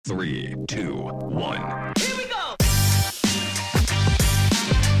Three, two, one. Here we go!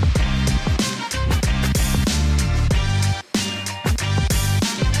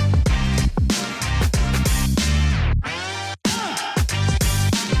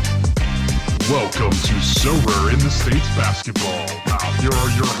 Welcome to So Rare in the States Basketball. Now, here are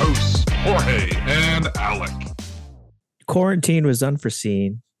your hosts, Jorge and Alec. Quarantine was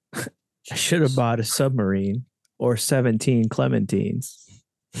unforeseen. I should have bought a submarine or 17 clementines.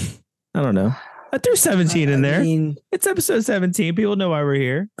 I don't know. I threw 17 in there. It's episode 17. People know why we're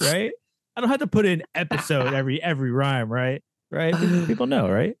here, right? I don't have to put in episode every rhyme, right? Right? People know,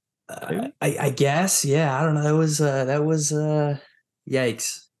 right? I guess, yeah. I don't know. That was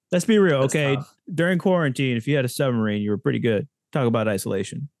yikes. Let's be real, That's okay? tough. During quarantine, if you had a submarine, you were pretty good. Talk about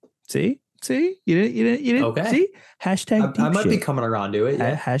isolation. See? You didn't. Okay. See? Hashtag deep I might shit. be coming around to it.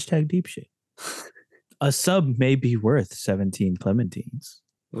 Yeah. Hashtag deep shit. A sub may be worth 17 clementines.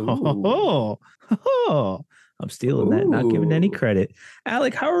 Ooh. Oh, I'm stealing that, not giving any Ooh. credit.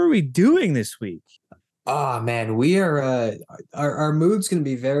 Alec, how are we doing this week? Oh man, we are our mood's gonna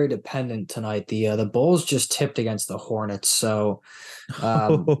be very dependent tonight. The Bulls just tipped against the Hornets, so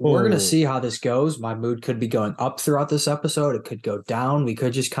we're gonna see how this goes. My mood could be going up throughout this episode. It could go down. We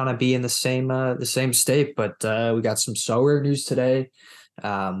could just kind of be in the same state. But we got some so rare news today.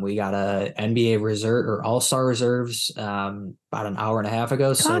 We got a NBA reserve or All-Star reserves about an hour and a half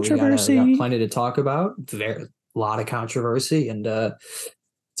ago. So we got plenty to talk about. A lot of controversy, and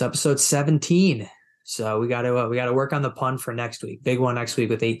it's episode 17. So we got to work on the pun for next week. Big one next week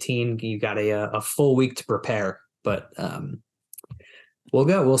with 18. You got a full week to prepare, but we'll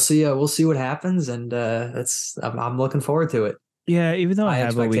go. We'll see what happens, and I'm looking forward to it. Yeah, even though I High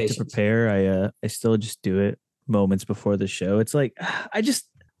have a week to expectations. prepare, I still just do it moments before the show. It's like I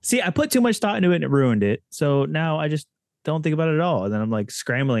put too much thought into it and it ruined it. So now I just don't think about it at all. And then I'm like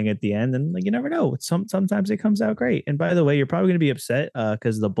scrambling at the end, and like you never know. Sometimes it comes out great. And by the way, you're probably gonna be upset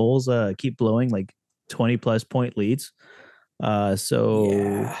because the Bulls keep blowing like 20+ point leads. So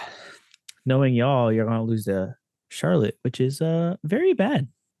Yeah. knowing y'all, you're gonna lose to Charlotte, which is very bad.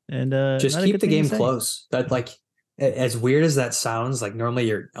 And Just not a keep good the thing to game say. close. That like as weird as that sounds, like normally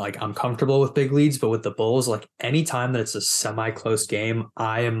you're like I'm comfortable with big leads, but with the Bulls, like anytime that it's a semi-close game,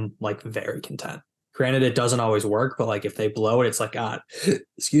 I am like very content. Granted, it doesn't always work, but like if they blow it, it's like God,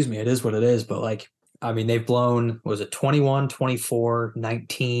 excuse me, it is what it is. But like, I mean, they've blown, what was it 21, 24,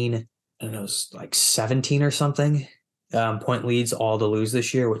 19, and it was like 17 or something point leads all to lose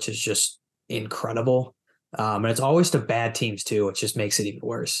this year, which is just incredible. And it's always to bad teams too, which just makes it even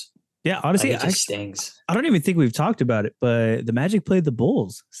worse. Yeah, honestly, Like, it just stings. I don't even think we've talked about it, but the Magic played the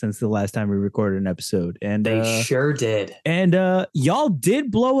Bulls since the last time we recorded an episode, and They sure did. and y'all did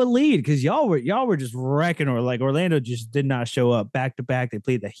blow a lead because y'all were just wrecking, or like Orlando just did not show up back to back. They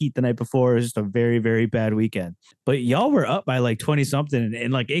played the Heat the night before. It was just a very, very bad weekend. But y'all were up by like 20 something,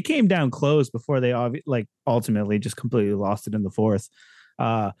 and like it came down close before they ultimately just completely lost it in the fourth.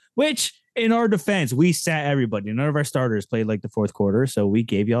 Which in our defense, we sat everybody. None of our starters played like the fourth quarter, so we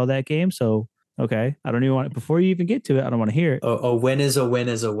gave y'all that game. So okay, I don't even want before you even get to it. I don't want to hear it. A win is a win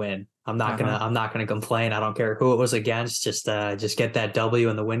is a win. I'm not gonna complain. I don't care who it was against. Just get that W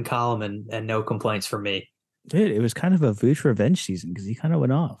in the win column and no complaints from me. Dude, it was kind of a Vooch revenge season because he kind of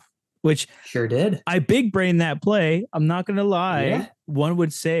went off, which Sure did. I big brained that play. I'm not gonna lie. Yeah. One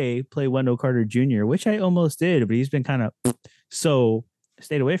would say play Wendell Carter Jr., which I almost did, but he's been kind of so I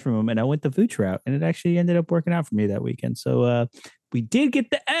stayed away from him, and I went the Vooch route, and it actually ended up working out for me that weekend. So we did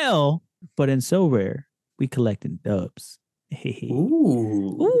get the L, but in so rare, we collected dubs.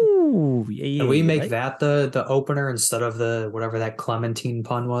 Ooh. Ooh, yeah. Can we make right? that the opener instead of the whatever that Clementine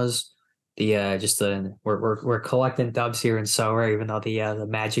pun was? We're collecting dubs here in so rare, even though the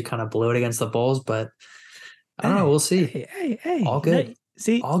Magic kind of blew it against the Bulls, but I don't know. We'll see. Hey. All good.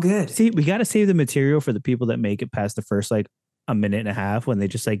 All good. See, we got to save the material for the people that make it past the first like a minute and a half when they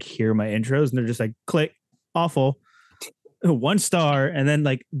just like hear my intros and they're just like click awful 1 star, and then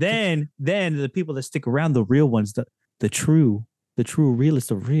the people that stick around, the real ones, the true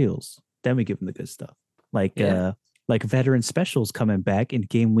realest of reals, then we give them the good stuff like veteran specials coming back in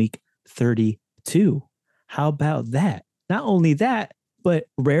game week 32. How about that? Not only that, but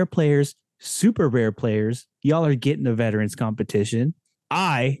rare players, super rare players, y'all are getting a veterans competition.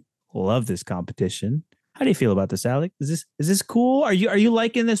 I love this competition. How do you feel about this, Alec? Is this cool? Are you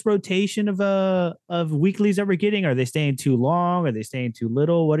liking this rotation of weeklies that we're getting? Are they staying too long? Are they staying too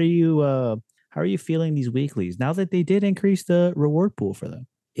little? What are you how are you feeling these weeklies now that they did increase the reward pool for them?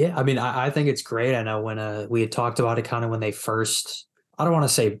 Yeah, I mean, I think it's great. I know when we had talked about it kind of when they first, I don't want to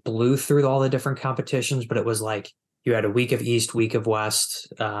say blew through all the different competitions, but it was like you had a week of East, week of West.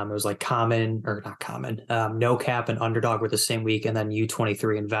 It was like common or not common. No cap and underdog were the same week, and then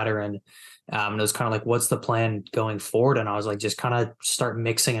U23 and veteran. And it was kind of like, what's the plan going forward? And I was like, just kind of start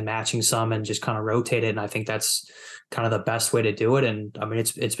mixing and matching some and just kind of rotate it. And I think that's kind of the best way to do it. And I mean,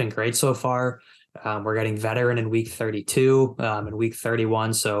 it's been great so far. We're getting veteran in week 32 and week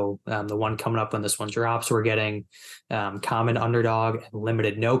 31. So the one coming up when this one drops, we're getting common underdog and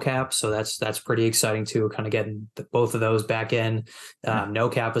limited no cap. So that's pretty exciting too, kind of getting both of those back in. No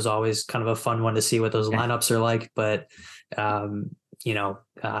cap is always kind of a fun one to see what those lineups are like. But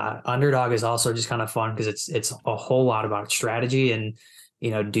underdog is also just kind of fun because it's a whole lot about strategy. And,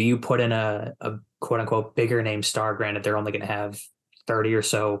 do you put in a quote unquote bigger name star? Granted, they're only going to have 30 or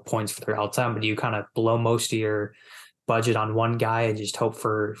so points for their all time, but do you kind of blow most of your budget on one guy and just hope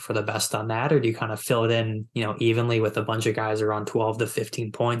for the best on that? Or do you kind of fill it in, evenly with a bunch of guys around 12 to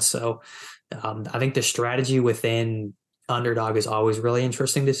 15 points? So I think the strategy within underdog is always really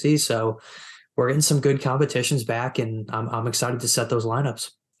interesting to see. So we're getting some good competitions back, and I'm excited to set those lineups.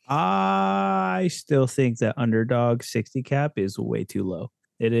 I still think that underdog 60 cap is way too low.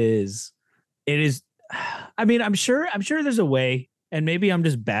 It is. I mean, I'm sure there's a way, and maybe I'm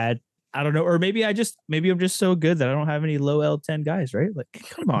just bad. I don't know. Or maybe I'm just so good that I don't have any low L10 guys, right? Like,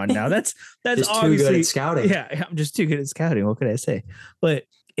 come on now. That's just obviously too good at scouting. Yeah, I'm just too good at scouting. What can I say? But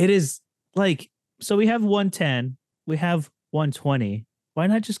it is like, so we have 110, we have 120. Why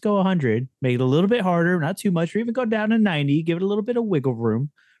not just go 100, make it a little bit harder, not too much, or even go down to 90, give it a little bit of wiggle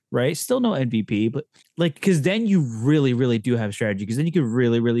room, right? Still no MVP, but like, because then you really, really do have strategy, because then you could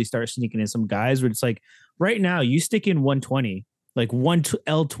really, really start sneaking in some guys where it's like, right now, you stick in 120, like one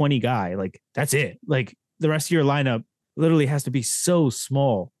L20 guy, like that's it. Like the rest of your lineup literally has to be so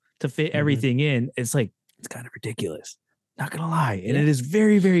small to fit everything in. It's like, it's kind of ridiculous. Not going to lie. And it is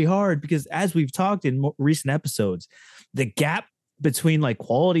very, very hard because, as we've talked in recent episodes, the gap between like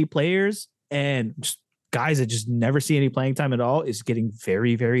quality players and just guys that just never see any playing time at all is getting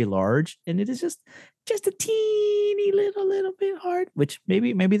very, very large. And it is just a teeny little bit hard, which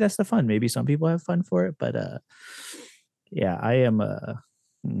maybe that's the fun. Maybe some people have fun for it, but yeah, I am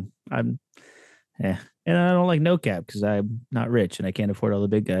and I don't like no cap because I'm not rich and I can't afford all the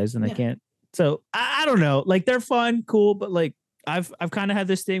big guys, and I can't. So I don't know, like they're fun, cool, but like I've kind of had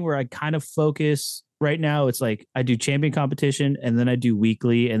this thing where I kind of focus right now. It's like I do champion competition and then I do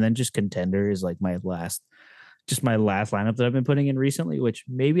weekly, and then just contender is like my last lineup that I've been putting in recently, which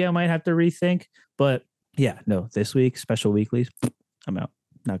maybe I might have to rethink. But yeah, no, this week special weeklies, I'm out.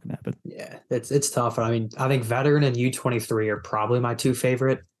 Not gonna happen. Yeah, it's tough. I mean, I think veteran and U23 are probably my two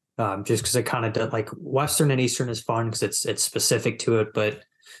favorite, just because it kind of like Western and Eastern is fun because it's specific to it, but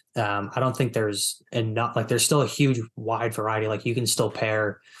I don't think there's enough. Like, there's still a huge wide variety. Like, you can still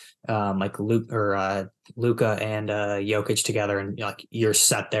pair like Luka and Jokic together, and like you're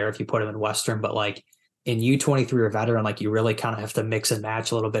set there if you put them in Western. But like in U23 or veteran, like you really kind of have to mix and match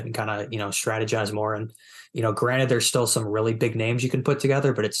a little bit and kind of strategize more. And granted, there's still some really big names you can put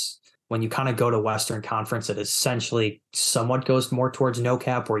together, but it's when you kind of go to Western Conference, it essentially somewhat goes more towards no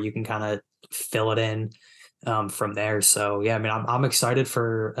cap, where you can kind of fill it in from there. So yeah, I mean, I'm excited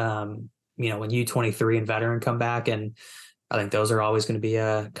for when U23 and veteran come back, and I think those are always going to be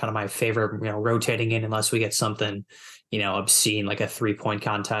kind of my favorite, rotating in, unless we get something, obscene, like a 3-point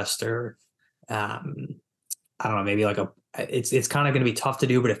contest, or I don't know, maybe like it's kind of going to be tough to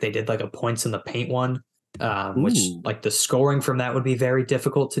do, but if they did like a points in the paint one, which like the scoring from that would be very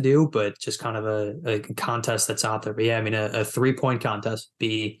difficult to do, but just kind of a contest that's out there. But yeah, I mean, a 3-point contest would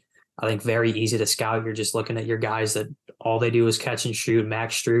be, I think, very easy to scout. You're just looking at your guys that all they do is catch and shoot.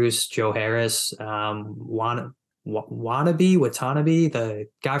 Max Strus, Joe Harris, Watanabe, the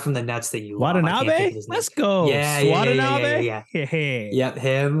guy from the Nets that you Watanabe. Let's go. Yeah, Watanabe. Yeah. Yep,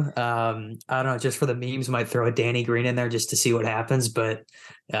 him. I don't know, just for the memes, might throw a Danny Green in there just to see what happens. But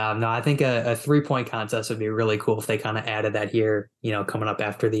no, I think a 3-point contest would be really cool if they kind of added that here, coming up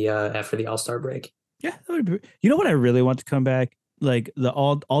after the All-Star break. Yeah, that would be, what I really want to come back, like the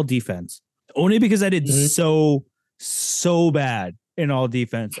all defense, only because I did so bad in all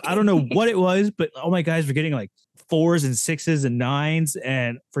defense. I don't know what it was, but all my guys were getting like 4s and 6s and 9s,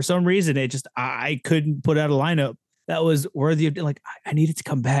 and for some reason I couldn't put out a lineup that was worthy of, like, I needed to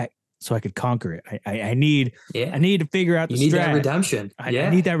come back so I could conquer it. I need to figure out the you need that redemption. I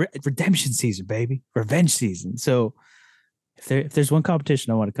need that redemption season, baby, revenge season. So if there's one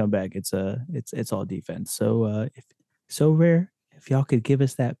competition I want to come back, it's all defense. So if so rare, if y'all could give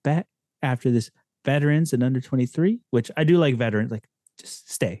us that back after this veterans and under 23, which I do like veterans, like just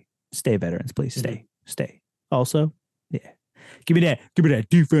stay veterans, please stay. Also, yeah, give me that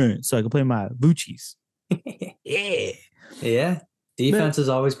defense so I can play my Vucci's. Yeah. Yeah. Defense is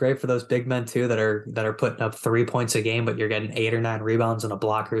always great for those big men too that are putting up 3 points a game, but you're getting 8 or 9 rebounds and a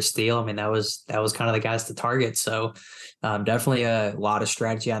block or a steal. I mean, that was kind of the guys to target. So definitely a lot of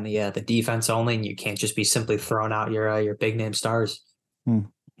strategy on the defense only, and you can't just be simply throwing out your big name stars.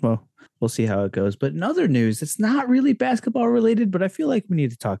 Well, we'll see how it goes. But in other news, it's not really basketball related, but I feel like we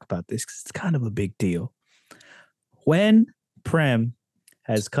need to talk about this because it's kind of a big deal. When Prem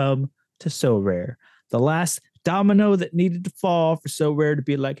has come to Sorare, the last domino that needed to fall for Sorare to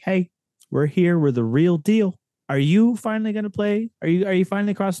be like, hey, we're here, we're the real deal. Are you finally going to play? Are you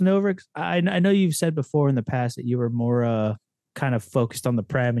finally crossing over? I know you've said before in the past that you were more kind of focused on the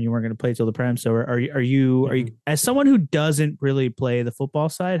Prem and you weren't going to play till the Prem. So are you as someone who doesn't really play the football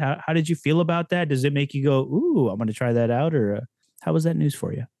side, how did you feel about that? Does it make you go, ooh, I'm going to try that out, or how was that news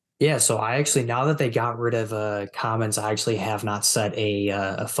for you? Yeah, so I actually, now that they got rid of Commons, I actually have not set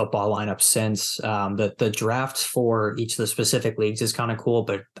a football lineup since. The drafts for each of the specific leagues is kind of cool,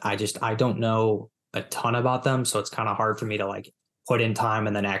 but I don't know a ton about them, so it's kind of hard for me to like put in time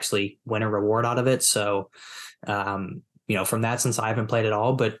and then actually win a reward out of it. So, from that sense, I haven't played at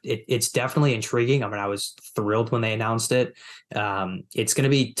all, but it's definitely intriguing. I mean, I was thrilled when they announced it. It's going to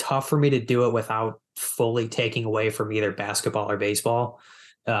be tough for me to do it without fully taking away from either basketball or baseball.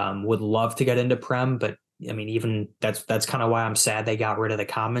 Would love to get into Prem, but I mean, even that's kind of why I'm sad they got rid of the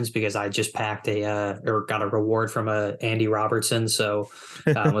Commons, because I just packed or got a reward from Andy Robertson. So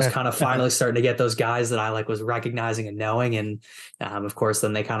was kind of finally starting to get those guys that I like was recognizing and knowing. And of course,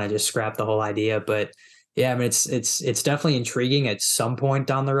 then they kind of just scrapped the whole idea. But yeah, I mean, it's definitely intriguing. At some point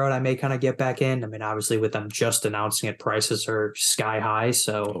down the road, I may kind of get back in. I mean, obviously with them just announcing it, prices are sky high.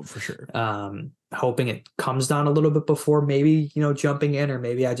 So for sure. Hoping it comes down a little bit before maybe, jumping in, or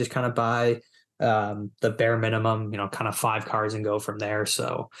maybe I just kind of buy the bare minimum, kind of 5 cards and go from there.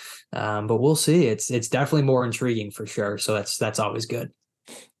 So, but we'll see. It's definitely more intriguing for sure. So that's always good.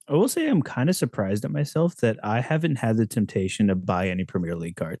 I will say I'm kind of surprised at myself that I haven't had the temptation to buy any Premier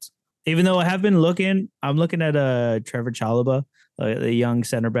League cards. Even though I have been looking, I'm looking at Trevor Chalobah, the young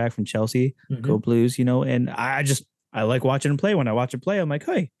center back from Chelsea, Go Blues, and I like watching him play. When I watch him play, I'm like,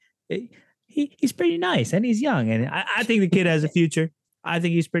 hey, he's pretty nice and he's young. And I think the kid has a future. I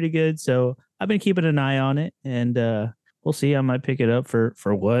think he's pretty good. So I've been keeping an eye on it, and we'll see. I might pick it up for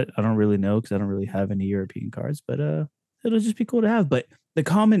what? I don't really know, because I don't really have any European cards, but it'll just be cool to have. But the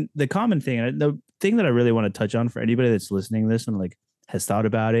common thing, the thing that I really want to touch on for anybody that's listening to this and like has thought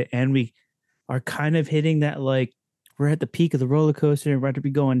about it, and we are kind of hitting that, like, we're at the peak of the roller coaster and we're about to be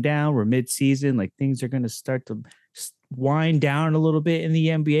going down. We're mid-season, like things are going to start to wind down a little bit in the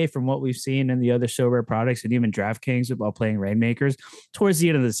NBA from what we've seen in the other Sorare products, and even DraftKings while playing Rainmakers. Towards the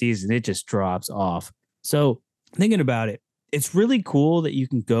end of the season, it just drops off. So thinking about it, it's really cool that you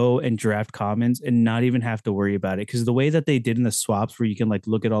can go and draft commons and not even have to worry about it, because the way that they did in the swaps, where you can like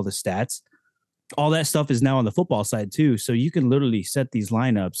look at all the stats, all that stuff is now on the football side too. So you can literally set these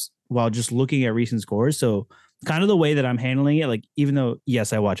lineups while just looking at recent scores. So kind of the way that I'm handling it, like, even though,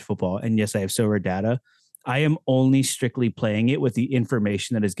 yes, I watch football and yes, I have Sorare data, I am only strictly playing it with the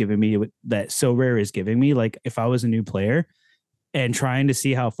information that is given me, that Sorare is giving me. Like if I was a new player, and trying to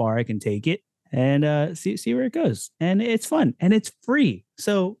see how far I can take it and see where it goes. And it's fun and it's free.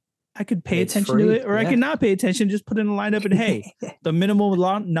 So I could pay attention to it, or I could not pay attention, just put in a lineup, and hey, the minimal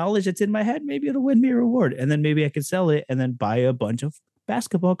knowledge that's in my head, maybe it'll win me a reward. And then maybe I could sell it and then buy a bunch of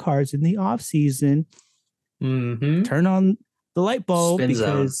basketball cards in the off season. Turn on the light bulb,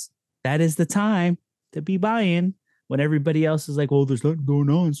 because that is the time to be buying, when everybody else is like, well, there's nothing going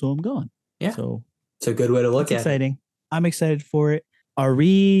on, so I'm gone. Yeah. So it's a good way to look at exciting. it. I'm excited for it.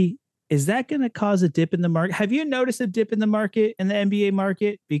 Is that going to cause a dip in the market? Have you noticed a dip in the market, in the NBA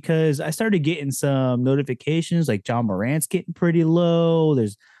market? Because I started getting some notifications, like John Morant's getting pretty low.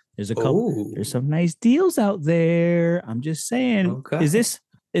 There's a couple, there's some nice deals out there. I'm just saying, okay. Is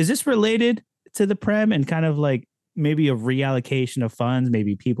this related to the Prem, and kind of like maybe a reallocation of funds,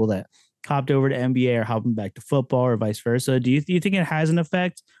 maybe people that hopped over to NBA are hopping back to football, or vice versa? Do you think it has an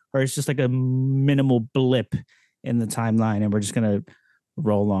effect, or it's just like a minimal blip in the timeline and we're just going to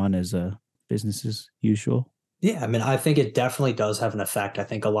roll on as business as usual? Yeah, I mean, I think it definitely does have an effect. I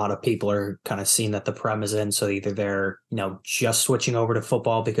think a lot of people are kind of seeing that the Prem is in, so either they're, just switching over to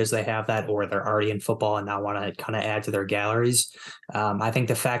football because they have that, or they're already in football and now want to kind of add to their galleries. I think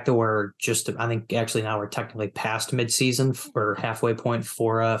the fact that I think actually now we're technically past midseason, or halfway point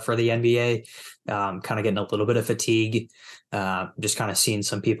for the NBA, kind of getting a little bit of fatigue. Just kind of seeing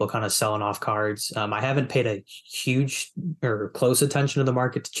some people kind of selling off cards. I haven't paid a huge or close attention to the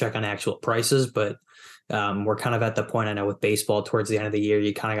market to check on actual prices, but we're kind of at the point, I know, with baseball towards the end of the year,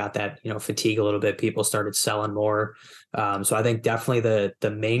 you kind of got that, fatigue a little bit. People started selling more. So I think definitely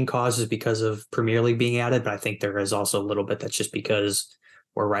the main cause is because of Premier League being added, but I think there is also a little bit that's just because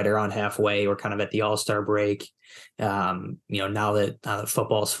we're right around halfway. We're kind of at the All-Star break. Now that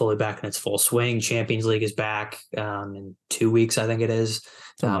football is fully back in its full swing, Champions League is back in 2 weeks, I think it is,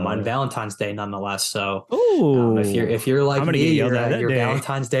 on Valentine's Day, nonetheless. So if you're like me, your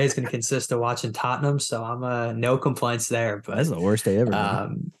Valentine's Day is going to consist of watching Tottenham. So I'm no complaints there. But that's the worst day ever.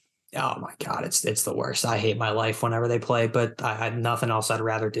 Oh my God, it's the worst. I hate my life whenever they play, but I had nothing else I'd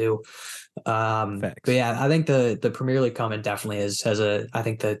rather do. But yeah, I think the Premier League coming definitely I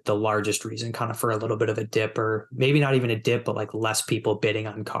think the largest reason kind of for a little bit of a dip, or maybe not even a dip, but like less people bidding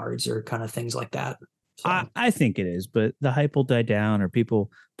on cards or kind of things like that. So. I think it is, but the hype will die down, or people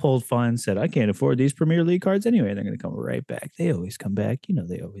pulled funds, said, I can't afford these Premier League cards anyway. They're going to come right back. They always come back.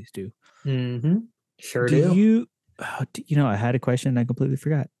 They always do. Mm-hmm. Sure do. I had a question and I completely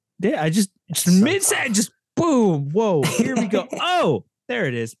forgot. Yeah, I just mid-set, just boom. Whoa, here we go. Oh, there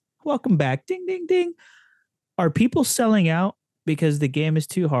it is. Welcome back. Ding, ding, ding. Are people selling out because the game is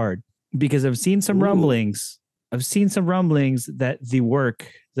too hard? Because I've seen some rumblings. I've seen some rumblings that the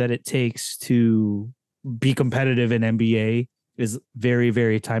work that it takes to be competitive in NBA is very,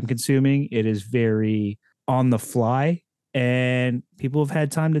 very time consuming. It is very on the fly, and people have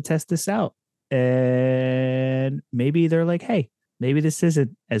had time to test this out. And maybe they're like, hey, maybe this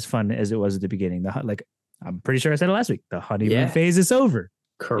isn't as fun as it was at the beginning. I'm pretty sure I said it last week. The honeymoon phase is over.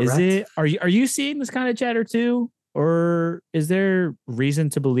 Correct. Is it? Are you seeing this kind of chatter too, or is there reason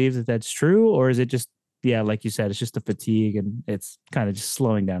to believe that that's true, or is it just like you said, it's just the fatigue and it's kind of just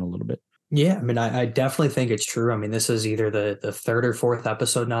slowing down a little bit? Yeah, I mean, I definitely think it's true. I mean, this is either the third or fourth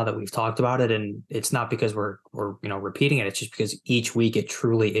episode now that we've talked about it, and it's not because we're repeating it. It's just because each week it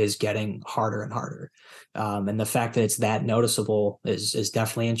truly is getting harder and harder, and the fact that it's that noticeable is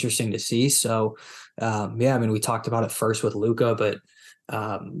definitely interesting to see. So, I mean, we talked about it first with Luka, but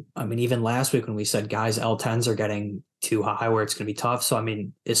I mean, even last week when we said guys L10s are getting too high where it's going to be tough. So, I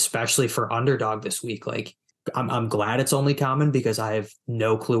mean, especially for underdog this week, like. I'm glad it's only common, because I have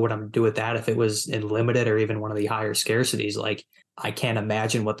no clue what I'm going to do with that. If it was in limited or even one of the higher scarcities, like I can't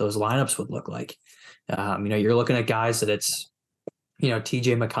imagine what those lineups would look like. You're looking at guys that it's,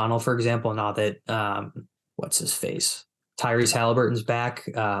 TJ McConnell, for example, now that what's his face? Tyrese Halliburton's back.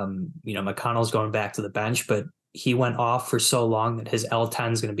 McConnell's going back to the bench, but he went off for so long that his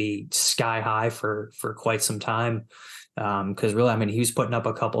L10 is going to be sky high for quite some time. Because really, I mean, he was putting up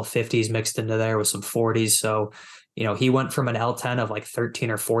a couple of 50s mixed into there with some 40s. So, he went from an L10 of like 13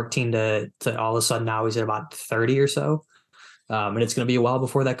 or 14 to all of a sudden now he's at about 30 or so. And it's going to be a while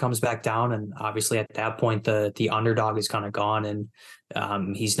before that comes back down. And obviously at that point, the underdog is kind of gone,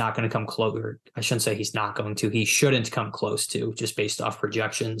 and he's not going to come close. Or I shouldn't say he's not going to. He shouldn't come close to, just based off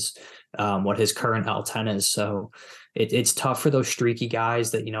projections, what his current L10 is. So it's tough for those streaky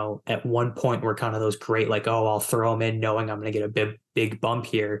guys that, at one point were kind of those great, like, oh, I'll throw them in knowing I'm going to get a big bump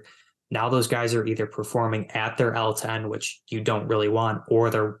here. Now those guys are either performing at their L10, which you don't really want, or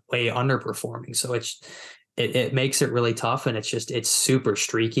they're way underperforming. So it makes it really tough, and it's super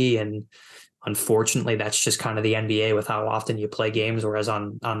streaky. And unfortunately, that's just kind of the NBA with how often you play games. Whereas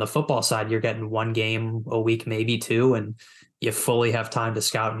on the football side, you're getting one game a week, maybe two, and you fully have time to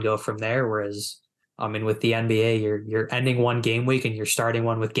scout and go from there. Whereas, I mean, with the NBA, you're ending one game week and you're starting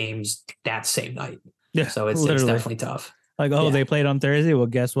one with games that same night. Yeah. So it's definitely tough. Like, they played on Thursday. Well,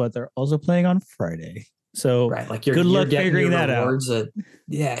 guess what? They're also playing on Friday. So right, like good luck figuring that out.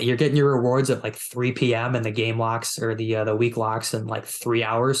 You're getting your rewards at like 3 p.m. and the game locks or the week locks in like 3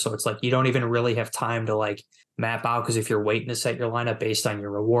 hours. So it's like you don't even really have time to like map out, because if you're waiting to set your lineup based on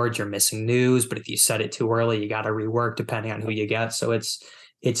your rewards, you're missing news. But if you set it too early, you got to rework depending on who you get. So it's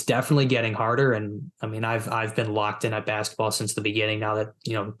definitely getting harder. And I mean, I've been locked in at basketball since the beginning now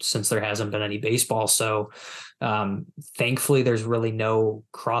that, since there hasn't been any baseball. So thankfully there's really no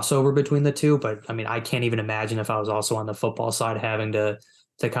crossover between the two, but I mean, I can't even imagine if I was also on the football side having to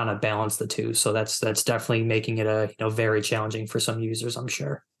kind of balance the two. So that's definitely making it very challenging for some users, I'm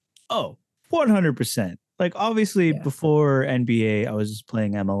sure. Oh, 100%. Like obviously before NBA, I was just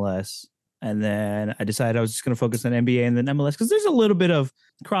playing MLS. And then I decided I was just going to focus on NBA and then MLS, because there's a little bit of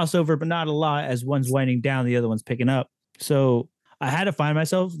crossover, but not a lot. As one's winding down, the other one's picking up. So I had to find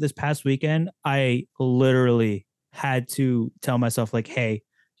myself this past weekend. I literally had to tell myself, like, hey,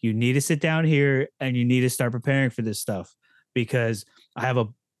 you need to sit down here and you need to start preparing for this stuff, because I have a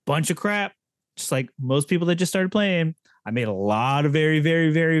bunch of crap, just like most people that just started playing. I made a lot of very,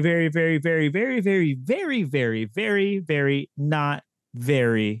 very, very, very, very, very, very, very, very, very, very, very not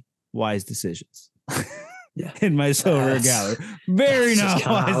very wise decisions. in my silver gallery. Very not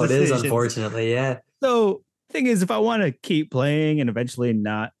wise how it is, decisions. unfortunately. Yeah. So thing is, if I want to keep playing and eventually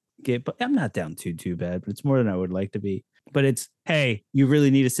not get, but I'm not down too bad, but it's more than I would like to be. But it's, hey, you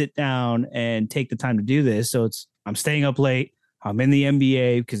really need to sit down and take the time to do this. So I'm staying up late. I'm in the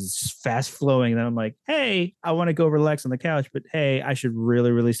NBA because it's just fast flowing. And then I'm like, hey, I want to go relax on the couch, but hey, I should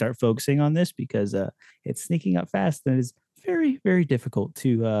really start focusing on this because it's sneaking up fast and it's very, very difficult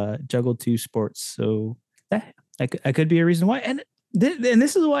to juggle two sports. So that could be a reason why. And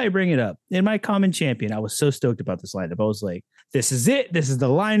this is why I bring it up. In my common champion, I was so stoked about this lineup. I was like, this is it. This is the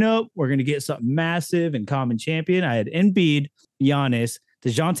lineup. We're going to get something massive in common champion. I had Embiid, Giannis,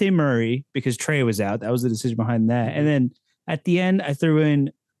 DeJounte Murray because Trey was out. That was the decision behind that. And then at the end, I threw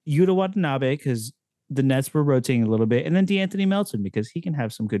in Yuta Watanabe because the Nets were rotating a little bit. And then DeAnthony Melton because he can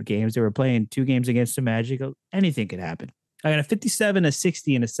have some good games. They were playing 2 games against the Magic. Anything could happen. I got a 57, a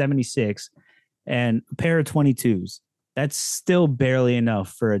 60, and a 76, and a pair of 22s. That's still barely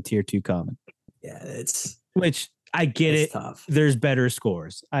enough for a tier 2 common. Yeah, which I get it. Tough. There's better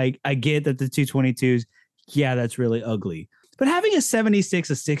scores. I get that the 222s, yeah, that's really ugly. But having a 76,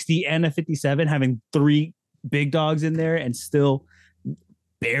 a 60, and a 57, having 3 big dogs in there and still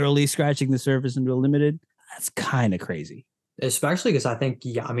barely scratching the surface into a limited, that's kind of crazy. Especially because I think,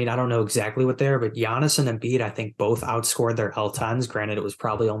 I don't know exactly what they're, but Giannis and Embiid, I think both outscored their L10s. Granted, it was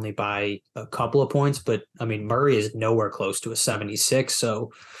probably only by a couple of points, but Murray is nowhere close to a 76.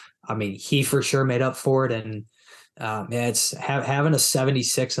 So, he for sure made up for it. And it's having a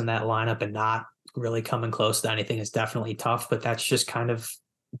 76 in that lineup and not really coming close to anything is definitely tough, but that's just kind of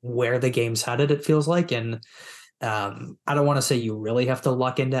where the game's headed, it feels like. And I don't want to say you really have to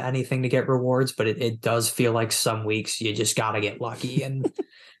luck into anything to get rewards, but it does feel like some weeks you just got to get lucky and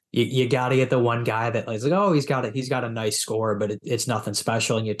you got to get the one guy that is like, oh, he's got a nice score, but it's nothing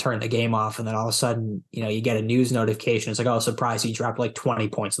special. And you turn the game off and then all of a sudden, you get a news notification. It's like, oh, surprise, he dropped like 20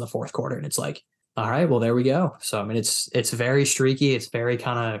 points in the fourth quarter. And it's like, all right, well, there we go. So, it's very streaky. It's very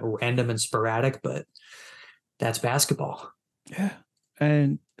kind of random and sporadic, but that's basketball. Yeah.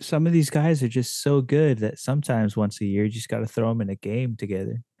 And some of these guys are just so good that sometimes once a year, you just got to throw them in a game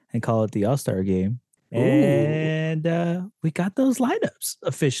together and call it the All-Star game. Ooh. And we got those lineups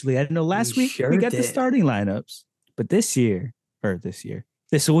officially. I know last week we got the starting lineups, but this week,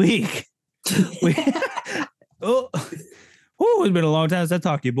 it's been a long time since I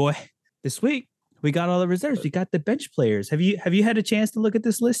talked to you, boy. This week we got all the reserves. We got the bench players. Have you had a chance to look at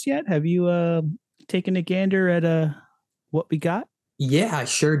this list yet? Have you taken a gander at what we got? Yeah, I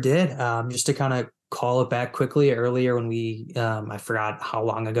sure did. Just to kind of call it back quickly earlier when we, I forgot how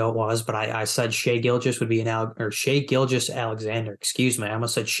long ago it was, but I said Shai Gilgeous would be Shai Gilgeous-Alexander. Excuse me. I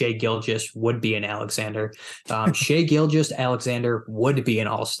almost said Shai Gilgeous would be an Alexander. Shai Gilgeous-Alexander would be an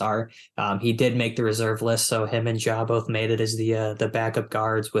all-star. He did make the reserve list. So him and Ja both made it as the backup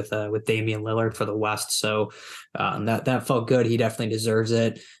guards with Damian Lillard for the West. So that felt good. He definitely deserves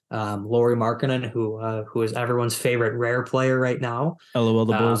it. Lauri Markkanen, who is everyone's favorite rare player right now. LOL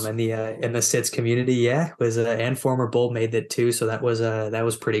the Bulls. In the Sits community, was and former Bull made that too. So that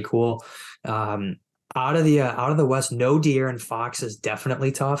was pretty cool. Out of the West, no De'Aaron Fox is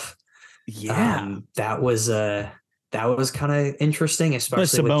definitely tough. Yeah, that was kind of interesting,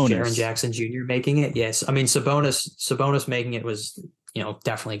 especially with Jaren Jackson Jr. making it. Yes, Sabonis making it was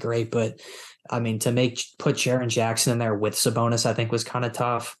definitely great, but to put Jaren Jackson in there with Sabonis, I think was kind of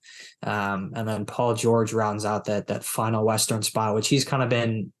tough. And then Paul George rounds out that final Western spot, which he's kind of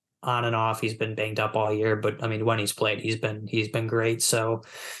been on and off. He's been banged up all year, but when he's played, he's been great. So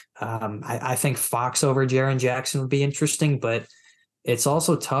I think Fox over Jaren Jackson would be interesting, but it's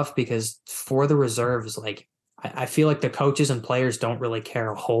also tough because for the reserves, like I feel like the coaches and players don't really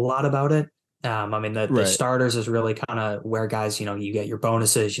care a whole lot about it. The starters is really kind of where guys, you get your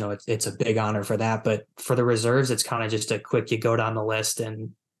bonuses, it's a big honor for that. But for the reserves, it's kind of just a quick, you go down the list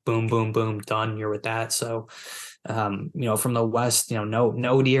and boom, boom, boom, done. You're with that. So, from the West, no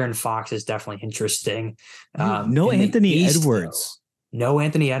De'Aaron Fox is definitely interesting. No Anthony East, Edwards. No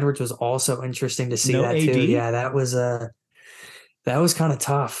Anthony Edwards was also interesting to see that AD? too. Yeah, that was kind of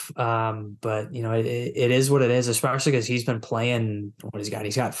tough. But it is what it is, especially because he's been playing. What has he got?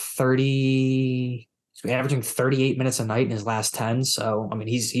 He's got 30. He's averaging 38 minutes a night in his last 10. So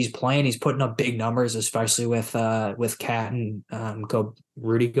he's playing. He's putting up big numbers, especially with Cat and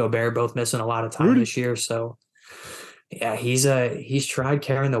Rudy Gobert both missing a lot of time this year. So yeah, he's tried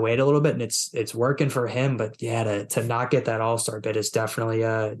carrying the weight a little bit, and it's working for him. But yeah, to not get that All-Star bid is definitely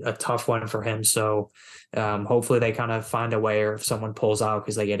a tough one for him. So. Hopefully they kind of find a way, or if someone pulls out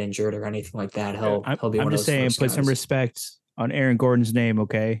because they get injured or anything like that, he'll be one of those. I'm just saying, put some respect on Aaron Gordon's name,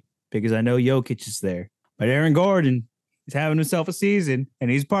 okay? Because I know Jokic is there, But Aaron Gordon, he's having himself a season,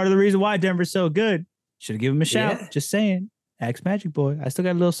 and he's part of the reason why Denver's so good. Should have given him a shout. Yeah. Just saying. Ask Magic Boy. I still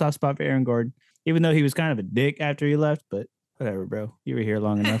got a little soft spot for Aaron Gordon, even though he was kind of a dick after he left. But whatever, bro. You were here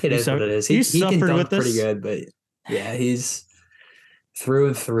long enough. It is what it is. He can dunk pretty good, but yeah, he's through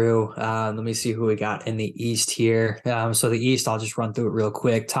and through. Let me see who we got in the East here. So the East, I'll just run through it real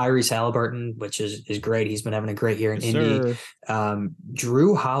quick. Tyrese Halliburton, which is great. He's been having a great year in Indy.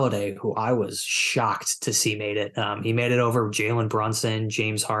 Drew Holiday, who I was shocked to see made it. He made it over Jalen Brunson,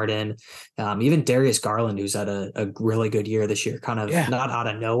 James Harden, even Darius Garland, who's had a really good year this year. Kind of not out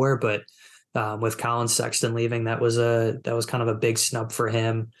of nowhere, but with Colin Sexton leaving, that was kind of a big snub for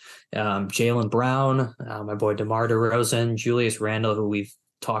him. Jaylen Brown, my boy DeMar DeRozan, Julius Randle, who we've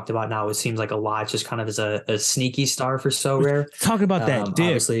talked about now, it seems like a lot, just kind of as a sneaky star for So Rare. Talking about that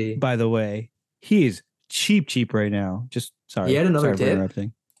dip, by the way, he is cheap right now. Just sorry. He had another dip.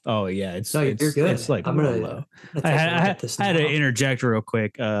 Interrupting. Oh yeah, you're good. It's like low. I had to interject real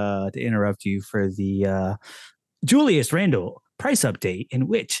quick to interrupt you for the Julius Randle price update, in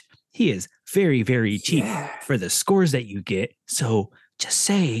which he is very, very cheap for the scores that you get. So just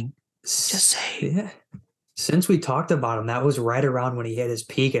saying. Yeah. Since we talked about him, that was right around when he hit his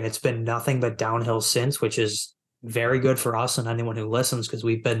peak, and it's been nothing but downhill since, which is very good for us and anyone who listens, because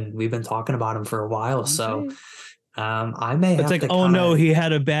we've been talking about him for a while. Okay. So I may have to no, he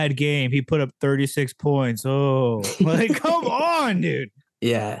had a bad game. He put up 36 points. Oh, like come on, dude.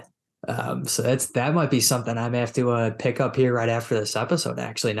 Yeah. So that might be something I may have to pick up here right after this episode,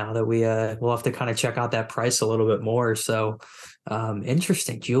 actually, now that we'll have to kind of check out that price a little bit more. So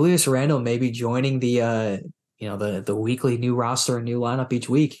interesting. Julius Randle may be joining the weekly new roster and new lineup each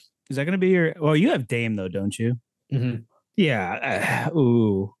week. Is that going to be you have Dame though, don't you? Mm-hmm. Yeah.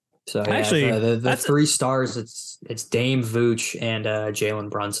 Ooh. So actually, the 3 stars, it's Dame, Vooch, and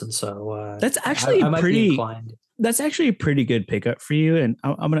Jalen Brunson. So that's actually That's actually a pretty good pickup for you. And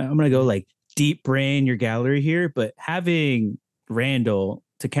I'm gonna go like deep brain your gallery here, but having Randall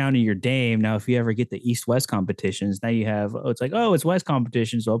to counter your Dame. Now, if you ever get the East-West competitions, now you have, it's West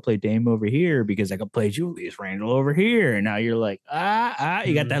competition, so I'll play Dame over here because I can play Julius Randle over here. And now you're like,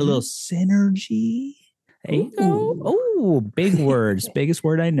 you got that little synergy. There you go. Oh, big words. Biggest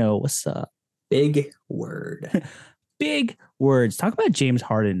word I know. What's up? Big word. Big words. Talk about James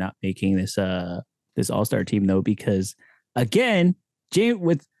Harden not making this All-Star team, though, because, again,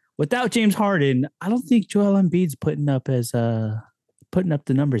 without James Harden, I don't think Joel Embiid's putting up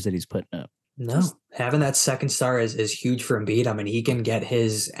the numbers that he's putting up. No, having that second star is huge for Embiid. I mean, he can get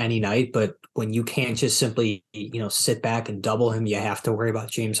his any night, but when you can't just simply, sit back and double him, you have to worry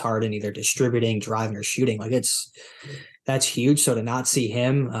about James Harden either distributing, driving, or shooting. Like that's huge. So to not see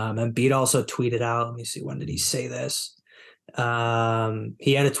him, Embiid also tweeted out, let me see, when did he say this?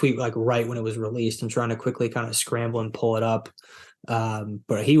 He had a tweet like right when it was released. I'm trying to quickly kind of scramble and pull it up.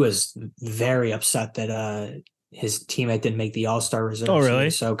 But he was very upset that his teammate didn't make the All-Star reserve. Oh,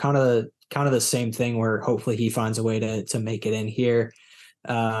 really? So kind of the same thing where hopefully he finds a way to make it in here.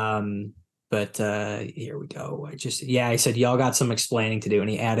 But here we go. I said y'all got some explaining to do, and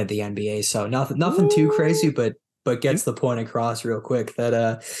he added the NBA. So nothing too crazy, but gets the point across real quick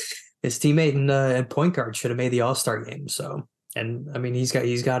that his teammate and point guard should have made the All-Star game. So, and I mean, he's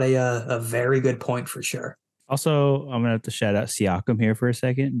got a very good point for sure. Also, I'm gonna have to shout out Siakam here for a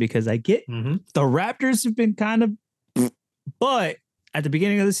second because I get the Raptors have been kind of, but at the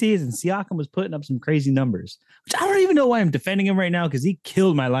beginning of the season, Siakam was putting up some crazy numbers, which I don't even know why I'm defending him right now because he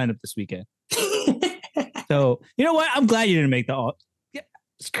killed my lineup this weekend. So you know what? I'm glad you didn't make the all. Yeah,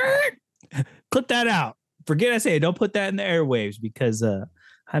 skirt. Clip that out. Forget I say it. Don't put that in the airwaves because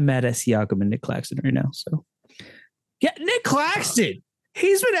I'm mad at Siakam and Nick Claxton right now. So yeah, Nick Claxton.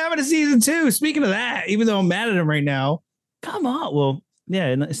 He's been having a season too. Speaking of that, even though I'm mad at him right now, come on. Well, yeah,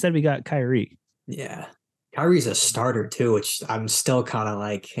 instead we got Kyrie. Yeah. Kyrie's a starter too, which I'm still kind of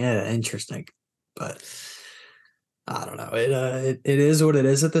like, interesting. But I don't know. It is what it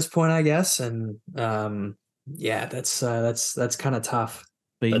is at this point, I guess. And that's kind of tough.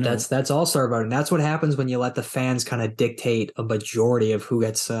 But that's All-Star voting. That's what happens when you let the fans kind of dictate a majority of who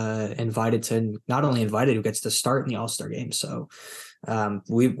gets invited to, not only invited, who gets to start in the All-Star game. So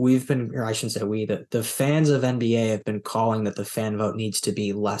we've been, or I shouldn't say the fans of NBA have been calling that the fan vote needs to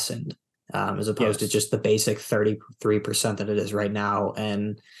be lessened, as opposed to just the basic 33% that it is right now.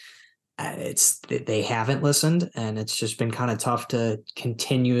 And they haven't listened, and it's just been kind of tough to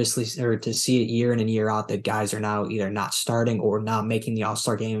continuously, or to see it year in and year out, that guys are now either not starting or not making the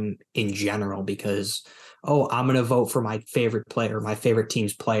All-Star game in general because oh, I'm going to vote for my favorite player, my favorite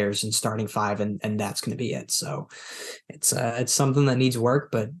team's players and starting five, and that's going to be it. So it's something that needs work,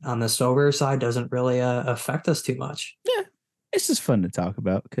 but on the sober side, doesn't really affect us too much. Yeah, it's just fun to talk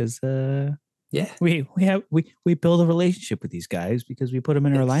about because yeah, we build a relationship with these guys because we put them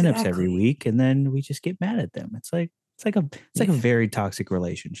in our lineups every week, and then we just get mad at them. It's like a very toxic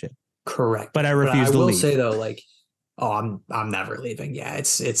relationship. Correct. But I refuse to leave. I will say though, like, oh, I'm never leaving. Yeah,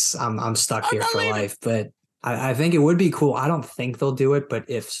 I'm stuck here for life. But I think it would be cool. I don't think they'll do it, but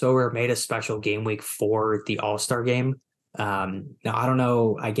if Sober made a special game week for the All-Star game, now I don't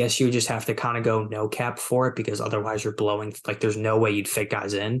know. I guess you would just have to kind of go no cap for it because otherwise you're blowing. Like, there's no way you'd fit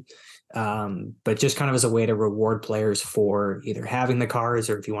guys in. But just kind of as a way to reward players for either having the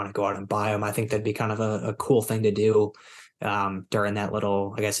cards or if you want to go out and buy them, I think that'd be kind of a cool thing to do during that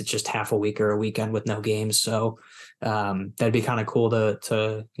little, I guess it's just half a week or a weekend with no games. So that'd be kind of cool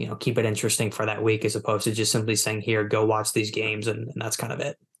to keep it interesting for that week as opposed to just simply saying, here, go watch these games. And that's kind of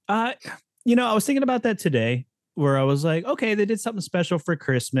it. I was thinking about that today where I was like, okay, they did something special for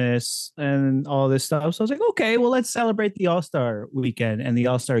Christmas and all this stuff. So I was like, okay, well, let's celebrate the All-Star weekend and the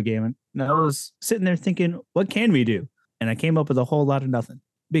All-Star game. And I was sitting there thinking, what can we do? And I came up with a whole lot of nothing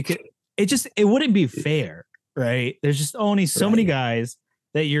because it wouldn't be fair, right? There's just only so many guys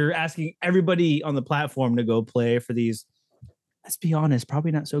that you're asking everybody on the platform to go play for these, let's be honest,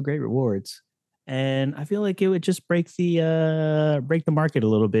 probably not so great rewards. And I feel like it would just break the market a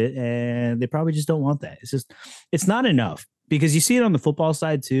little bit, and they probably just don't want that. It's not enough because you see it on the football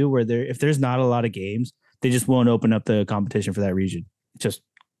side too, where if there's not a lot of games, they just won't open up the competition for that region, just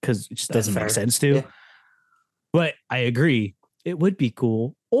because it just doesn't make sense to. Yeah. But I agree, it would be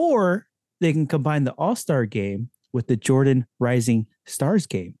cool, or they can combine the All-Star game with the Jordan Rising Stars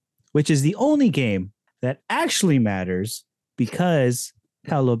game, which is the only game that actually matters because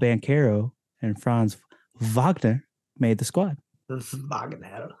Paolo Banchero and Franz Wagner made the squad.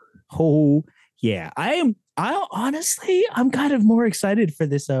 Wagner. Oh, yeah. I'm kind of more excited for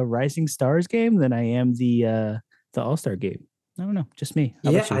this Rising Stars game than I am the All-Star game. I don't know, just me.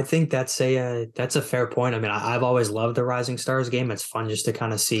 Yeah, I think that's a fair point. I mean, I've always loved the Rising Stars game. It's fun just to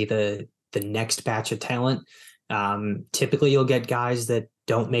kind of see the next batch of talent. Typically you'll get guys that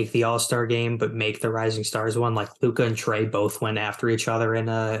don't make the All-Star game, but make the Rising Stars one. Like Luka and Trey both went after each other in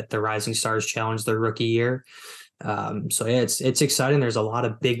the Rising Stars Challenge their rookie year. So yeah, it's exciting. There's a lot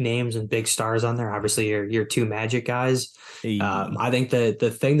of big names and big stars on there. Obviously your two Magic guys. I think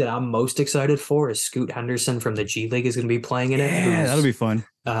the thing that I'm most excited for is Scoot Henderson from the G League is going to be playing in it. Yeah, that'll be fun.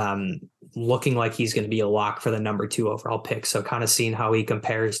 Looking like he's going to be a lock for the number 2 overall pick. So kind of seeing how he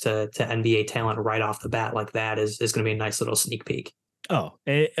compares to NBA talent right off the bat like that is going to be a nice little sneak peek. Oh,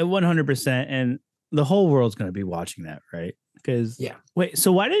 100%. And the whole world's going to be watching that, right? Because wait,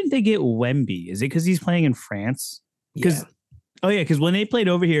 so why didn't they get Wemby? Is it because he's playing in France? Because when they played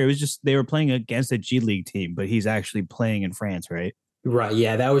over here, it was just they were playing against a G League team, but he's actually playing in France, right? Right.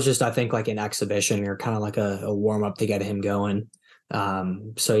 Yeah, that was just I think like an exhibition or kind of like a warm up to get him going.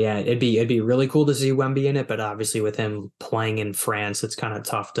 So yeah, it'd be really cool to see Wemby in it, but obviously with him playing in France, it's kind of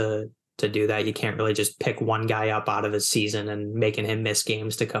tough to do that. You can't really just pick one guy up out of his season and making him miss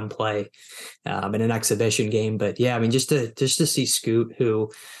games to come play in an exhibition game. But yeah, I mean, just to see Scoot,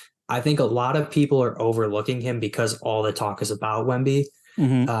 who I think a lot of people are overlooking him because all the talk is about Wemby.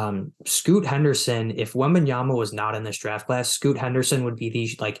 Mm-hmm. Scoot Henderson, if Wembanyama was not in this draft class, Scoot Henderson would be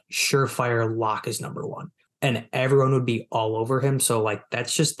the like surefire lock as number 1. And everyone would be all over him. So like,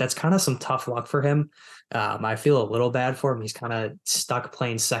 that's kind of some tough luck for him. I feel a little bad for him. He's kind of stuck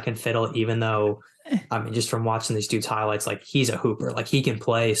playing second fiddle, even though, I mean, just from watching these dudes highlights, like he's a hooper, like he can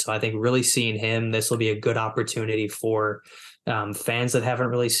play. So I think really seeing him, this will be a good opportunity for fans that haven't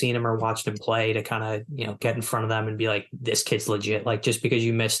really seen him or watched him play to kind of, get in front of them and be like, this kid's legit. Like just because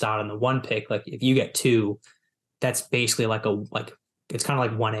you missed out on the 1 pick, like if you get 2, that's basically it's kind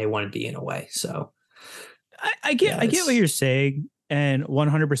of like 1A, 1B in a way. So I get what you're saying, and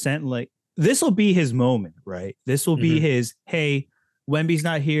 100% like this will be his moment, right? This will be his, hey, Wemby's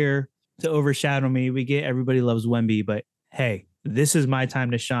not here to overshadow me. We get everybody loves Wemby, but hey, this is my time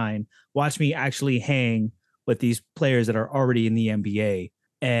to shine. Watch me actually hang with these players that are already in the NBA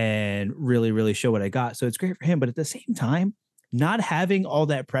and really, really show what I got. So it's great for him, but at the same time, not having all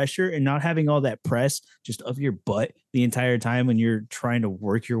that pressure and not having all that press just of your butt the entire time when you're trying to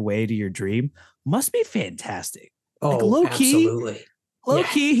work your way to your dream must be fantastic. Oh, like low absolutely.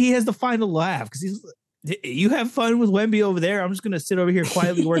 Key, he has the final laugh because you have fun with Wemby over there. I'm just going to sit over here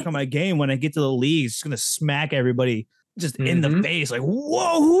quietly work on my game. When I get to the league, it's just going to smack everybody just in the face. Like,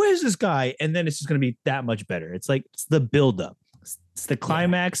 whoa, who is this guy? And then it's just going to be that much better. It's like, it's the buildup. It's the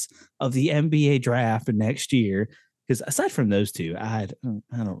climax of the NBA draft next year. Because aside from those two, I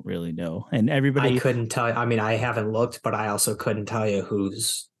don't really know. And everybody, I couldn't tell you. I mean, I haven't looked, but I also couldn't tell you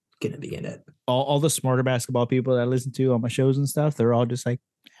who's going to be in it. all the smarter basketball people that I listen to on my shows and stuff, they're all just like,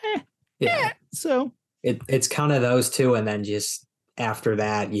 yeah. So it's kind of those two, and then just after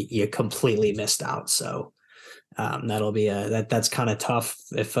that, you completely missed out. So that'll be that's kind of tough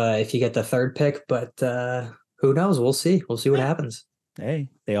if you get the third pick, but who knows? We'll see. We'll see what happens. Hey,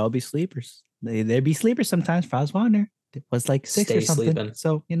 they all be sleepers. They'd be sleepers sometimes. Franz Wagner was like 6 Stay or something. sleeping.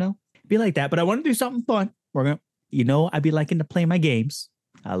 So, be like that. But I want to do something fun. We're gonna, I be liking to play my games.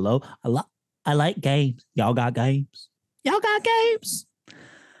 I like games. Y'all got games.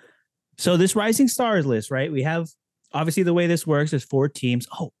 So this Rising Stars list, right? We have, obviously the way this works is 4 teams.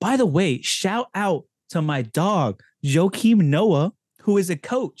 Oh, by the way, shout out to my dog, Joakim Noah, who is a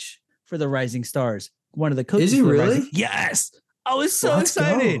coach for the Rising Stars. One of the coaches. Is he really? Yes. I was so Let's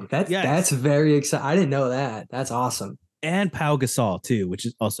excited. Go. That's very exciting. I didn't know that. That's awesome. And Pau Gasol too, which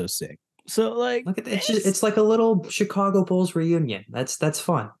is also sick. So like, look at that. It's like a little Chicago Bulls reunion. That's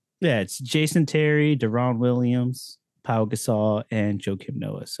fun. Yeah, it's Jason Terry, Deron Williams, Pau Gasol, and Joakim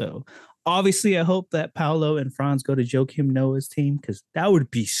Noah. So obviously, I hope that Paolo and Franz go to Joakim Noah's team because that would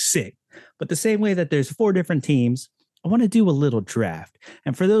be sick. But the same way that there's 4 different teams, I want to do a little draft.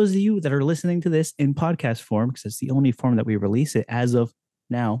 And for those of you that are listening to this in podcast form, because it's the only form that we release it as of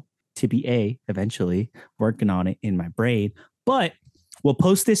now, TBA, eventually working on it in my brain. But we'll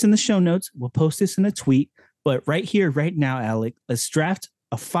post this in the show notes. We'll post this in a tweet. But right here, right now, Alec, let's draft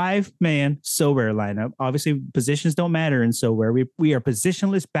a 5-man SoRare lineup. Obviously, positions don't matter in SoRare. We are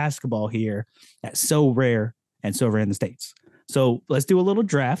positionless basketball here at SoRare and SoRare in the States. So let's do a little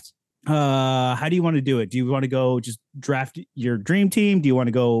draft. How do you want to do it? Do you want to go just draft your dream team? Do you want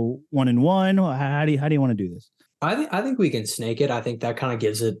to go 1-1? How do you want to do this? I think we can snake it. I think that kind of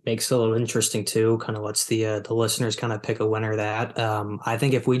makes it a little interesting too. Kind of lets the listeners kind of pick a winner. That I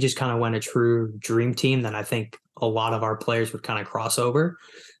think if we just kind of went a true dream team, then I think a lot of our players would kind of cross over.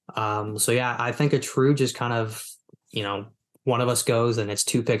 So yeah, I think a true just kind of one of us goes and it's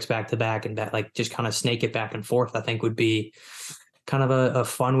 2 picks back to back and that like just kind of snake it back and forth. I think would be kind of a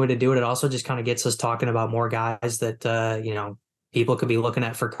fun way to do it. It also just kind of gets us talking about more guys that people could be looking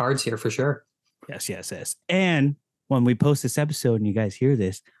at for cards here for sure. Yes. And when we post this episode and you guys hear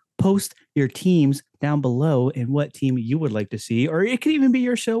this, post your teams down below and what team you would like to see, or it could even be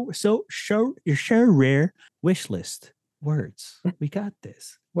your rare wish list words. We got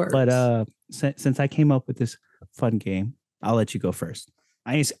this. Words. But since I came up with this fun game, I'll let you go first.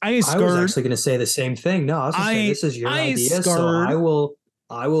 I was actually going to say the same thing. No, I was going to say this is your idea, so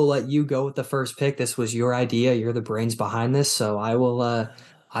I will let you go with the first pick. This was your idea. You're the brains behind this, so I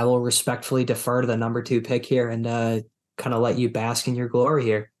will respectfully defer to the number 2 pick here and kind of let you bask in your glory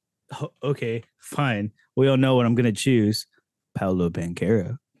here. Oh, okay, fine. We all know what I'm going to choose, Paolo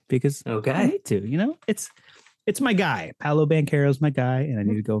Banchero, because I need to. It's my guy. Paolo Banchero's my guy, and I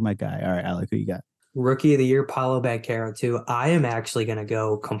need to go with my guy. All right, Alec, who you got? Rookie of the year, Paolo Banchero too. I am actually going to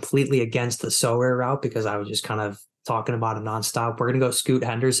go completely against the SoRare route because I was just kind of talking about it nonstop. We're going to go Scoot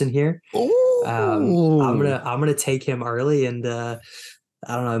Henderson here. I'm gonna take him early, and I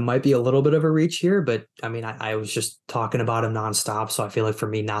don't know, it might be a little bit of a reach here, but I mean, I was just talking about him nonstop, so I feel like for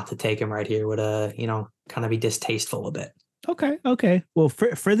me not to take him right here would kind of be distasteful a bit. Okay. Well,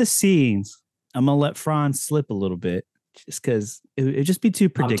 for the scenes, I'm gonna let Franz slip a little bit. Just because it'd just be too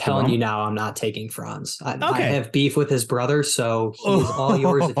predictable. I'm telling you now, I'm not taking Franz. I have beef with his brother, so he's all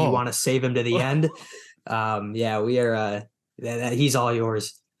yours if you want to save him to the end. Yeah, we are. He's all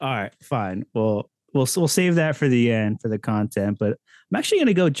yours. All right, fine. Well, we'll save that for the end for the content. But I'm actually going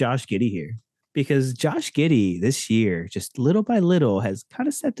to go Josh Giddey here because Josh Giddey this year, just little by little, has kind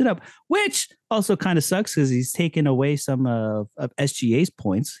of stepped it up, which also kind of sucks because he's taken away some of SGA's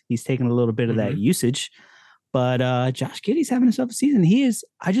points. He's taken a little bit of that usage. But Josh Giddey's having himself a season.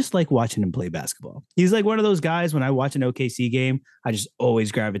 I just like watching him play basketball. He's like one of those guys, when I watch an OKC game, I just always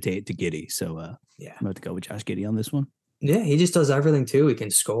gravitate to Giddey. So I'm about to go with Josh Giddey on this one. Yeah, he just does everything too. He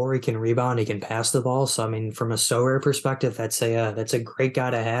can score, he can rebound, he can pass the ball. So I mean, from a SoRare perspective, that's a great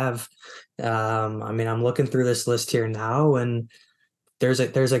guy to have. I mean, I'm looking through this list here now, and there's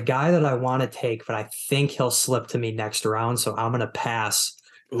a guy that I want to take, but I think he'll slip to me next round. So I'm gonna pass.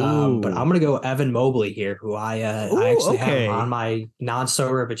 But I'm going to go Evan Mobley here, who I actually have on my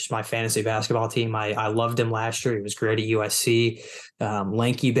non-SoRare, but just my fantasy basketball team. I loved him last year. He was great at USC.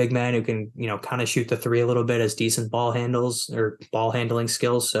 Lanky big man who can, kind of shoot the 3 a little bit, has decent ball handling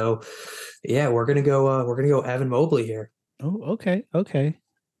skills. So yeah, we're going to go Evan Mobley here. Oh, okay.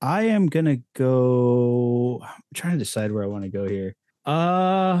 I am gonna go. I'm trying to decide where I want to go here.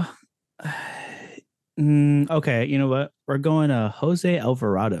 Okay, you know what? We're going to Jose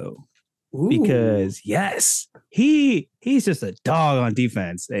Alvarado because yes, he's just a dog on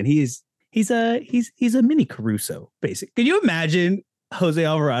defense, and he's a mini Caruso, basically. Can you imagine Jose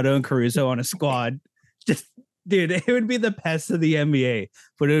Alvarado and Caruso on a squad? Just dude, it would be the best of the NBA,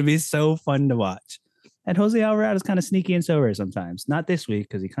 but it would be so fun to watch. And Jose Alvarado is kind of sneaky and sober sometimes. Not this week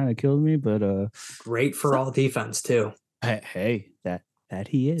because he kind of killed me, but great for all defense too. Hey, that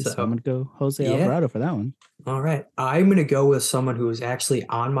he is. So I'm gonna go Jose Alvarado for that one. All right, I'm gonna go with someone who is actually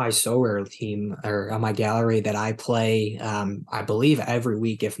on my SoRare team or on my gallery that I play. I believe every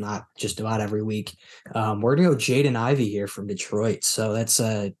week, if not just about every week. We're gonna go Jaden Ivey here from Detroit. So that's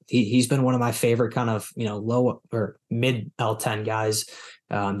he's been one of my favorite kind of low or mid L10 guys.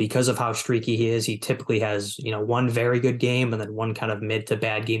 Because of how streaky he is, he typically has, one very good game and then one kind of mid to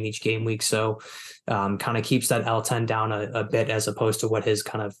bad game each game week. So kind of keeps that L10 down a bit as opposed to what his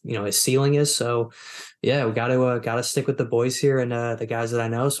kind of, his ceiling is. So yeah, we got to stick with the boys here and the guys that I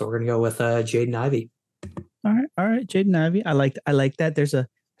know. So we're going to go with Jaden Ivey. All right. Jaden Ivey. I like that. There's a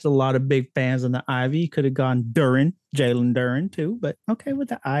lot of big fans on the Ivy. Could have gone Jalen Duren too, but okay with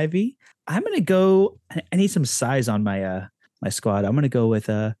the Ivy. I'm going to go, I need some size on my squad. I'm going to go with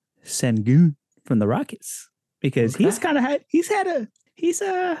Sengun from the Rockets because if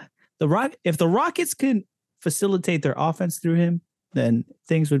the Rockets can facilitate their offense through him, then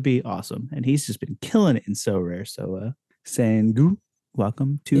things would be awesome. And he's just been killing it in SoRare. So Sengun,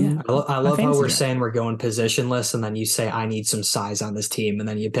 welcome to. Yeah, I love how we're saying we're going positionless, and then you say I need some size on this team, and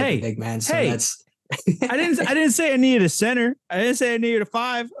then you pick a big man. So that's. I didn't say I needed a center. I didn't say I needed a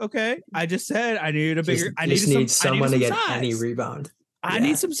 5. Okay. I just said I needed a bigger. I need someone to get size. Any rebound. I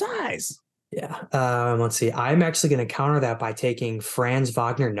need some size. Yeah. Let's see. I'm actually going to counter that by taking Franz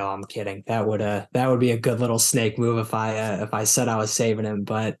Wagner. No, I'm kidding. That would be a good little snake move if I said I was saving him.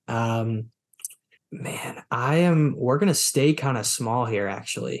 But man, we're going to stay kind of small here.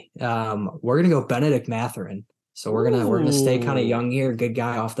 Actually, we're going to go Benedict Mathurin. So we're gonna stay kind of young here. Good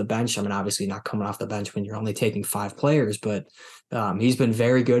guy off the bench. I mean, obviously not coming off the bench when you're only taking 5 players, but he's been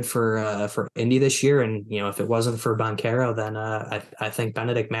very good for Indy this year. And if it wasn't for Banchero, then I think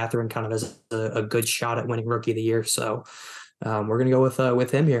Benedict Mathurin kind of has a good shot at winning Rookie of the Year. So we're gonna go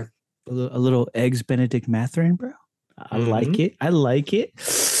with him here. A little eggs Benedict Mathurin, bro. I like it. I like it.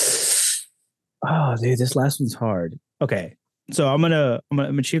 Oh, dude, this last one's hard. Okay, so I'm gonna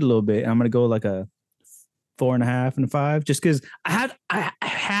cheat a little bit. I'm gonna go like a 4.5 and a 5, just because I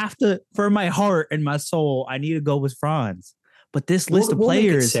have to, for my heart and my soul, I need to go with Franz. But this list of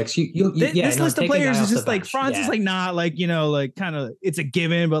players, this list of players is just like Franz is like not like like kind of it's a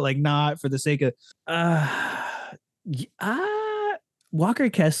given, but like not for the sake of Walker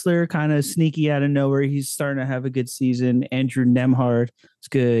Kessler, kind of sneaky out of nowhere. He's starting to have a good season. Andrew Nembhard is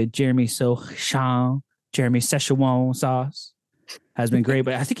good. Jeremy Sechon Sauce has been great,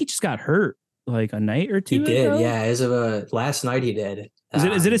 but I think he just got hurt like a night or 2 he ago. Did, yeah. As of last night, he did.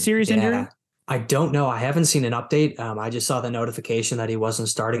 Is it a serious injury? I don't know. I haven't seen an update. I just saw the notification that he wasn't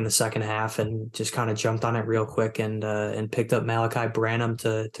starting the second half, and just kind of jumped on it real quick and picked up Malachi Branham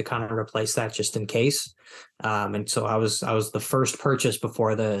to kind of replace that just in case. And so I was the first purchase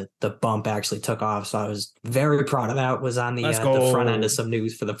before the bump actually took off. So I was very proud of that. Was on the front end of some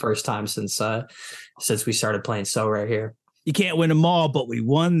news for the first time since we started playing SoRare here. You can't win them all, but we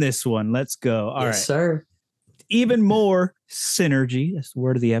won this one. Let's go. All right, sir. Even more synergy. That's the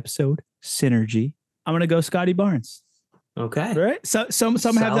word of the episode. Synergy. I'm gonna go Scotty Barnes. Okay. Right. So some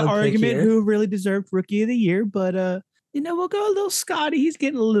have the argument who really deserved Rookie of the Year, but we'll go a little Scotty. He's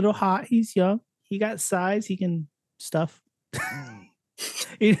getting a little hot. He's young. He got size. He can stuff.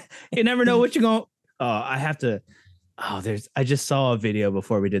 you never know what you're going. I just saw a video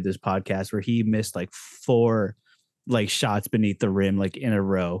before we did this podcast where he missed like 4 shots beneath the rim, like in a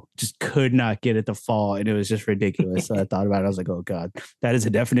row, just could not get it to fall. And it was just ridiculous. So I thought about it. I was like, oh God, that is a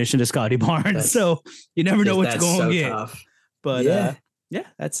definition of Scotty Barnes. So you never know what you're going to get. Tough. But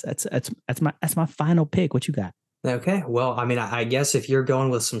that's my final pick. What you got? Okay. Well, I mean, I guess if you're going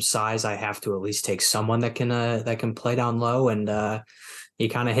with some size, I have to at least take someone that can play down low, and you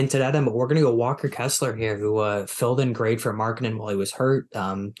kind of hinted at him, but we're going to go Walker Kessler here, who filled in great for Markkanen while he was hurt.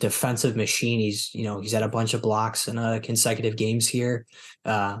 Defensive machine. He's had a bunch of blocks in consecutive games here.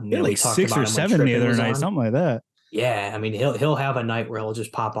 Like 6 or 7 the other night, something like that. Yeah, I mean, he'll have a night where he'll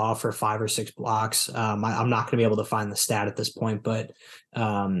just pop off for 5 or 6 blocks. I'm not going to be able to find the stat at this point, but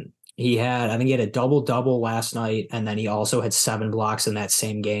he had a double last night, and then he also had 7 blocks in that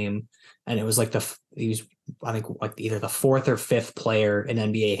same game. And it was like he was I think like either the fourth or fifth player in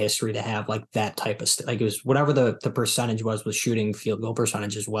NBA history to have like that type of like it was whatever the percentage was shooting field goal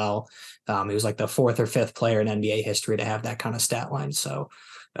percentage as well. He was like the fourth or fifth player in NBA history to have that kind of stat line. So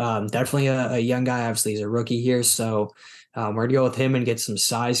definitely a young guy. Obviously, he's a rookie here, so we're gonna go with him and get some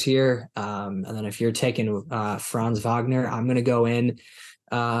size here. And then if you're taking Franz Wagner, I'm gonna go in.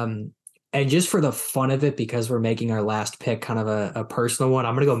 And just for the fun of it, because we're making our last pick kind of a personal one,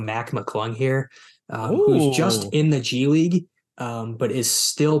 I'm going to go Mac McClung here, who's just in the G League, but is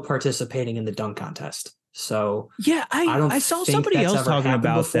still participating in the dunk contest. So yeah, I saw somebody else talking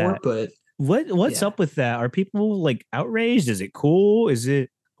about before, that. But what's up with that? Are people like outraged? Is it cool? Is it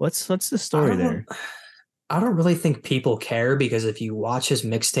what's the story there? I don't really think people care, because if you watch his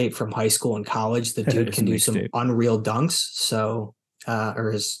mixtape from high school and college, the dude can do some unreal dunks. So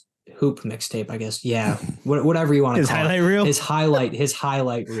or his hoop mixtape, I guess. Yeah, whatever you want to call highlight reel. His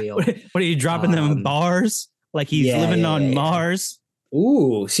highlight reel. What are you dropping them bars? Like he's living on Mars?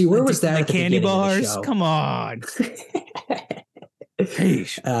 Ooh, see, where was that? The candy bars? Come on.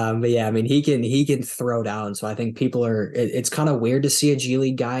 But yeah, I mean, he can throw down. So I think people are. It's kind of weird to see a G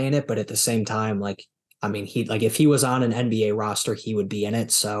League guy in it, but at the same time, like, I mean, if he was on an NBA roster, he would be in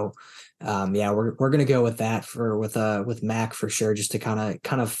it. So. Yeah, we're gonna go with that with Mac for sure, just to kind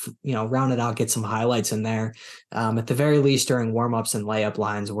of round it out, get some highlights in there. At the very least, during warmups and layup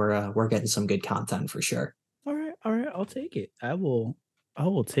lines, we're getting some good content for sure. All right, I'll take it. I will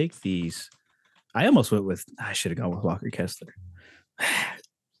take these. I almost went with. I should have gone with Walker Kessler.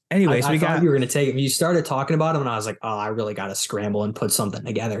 Anyway, I thought you were gonna take him. You started talking about him, and I was like, oh, I really got to scramble and put something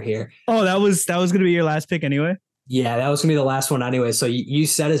together here. Oh, that was gonna be your last pick anyway. Yeah, that was going to be the last one anyway. So you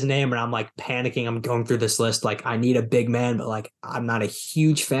said his name, and I'm like panicking. I'm going through this list. Like, I need a big man, but like, I'm not a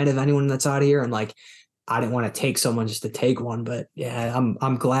huge fan of anyone that's out of here. And like, I didn't want to take someone just to take one. But yeah,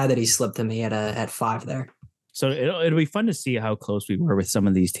 I'm glad that he slipped to me at 5 there. So it'll be fun to see how close we were with some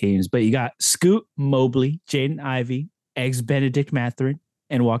of these teams. But you got Scoot Mobley, Jaden Ivey, Benedict Mathurin,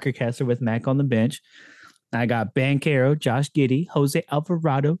 and Walker Kessler with Mac on the bench. I got Banchero, Josh Giddey, Jose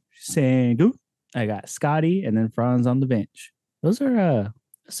Alvarado, Sengu. I got Scotty and then Franz on the bench. Those are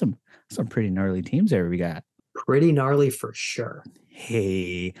some pretty gnarly teams there we got. Pretty gnarly for sure.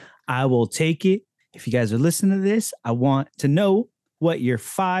 Hey, I will take it. If you guys are listening to this, I want to know what your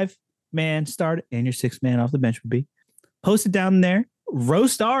 5-man start and your 6-man off the bench would be. Post it down there.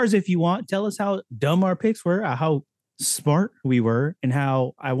 Roast ours if you want. Tell us how dumb our picks were, how smart we were, and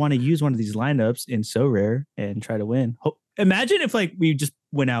how I want to use one of these lineups in So Rare and try to win. Imagine if like we just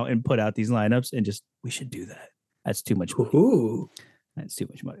went out and put out these lineups and we should do that. That's too much money. Ooh. That's too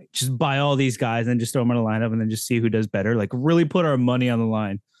much money. Just buy all these guys and just throw them in a lineup and then just see who does better. Like really put our money on the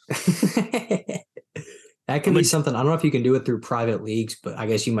line. That can be something. I don't know if you can do it through private leagues, but I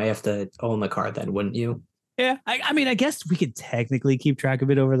guess you might have to own the card then, wouldn't you? Yeah. I mean, I guess we could technically keep track of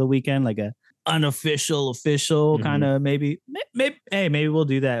it over the weekend, like a unofficial kind of maybe maybe we'll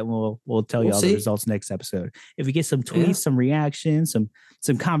do that and we'll tell you all the results next episode. If we get some tweets, some reactions,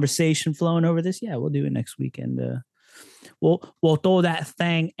 some conversation flowing over this, we'll do it next week, and we'll throw that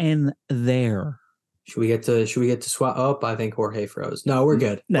thing in there. Should we get to swap up? I think Jorge froze. No, we're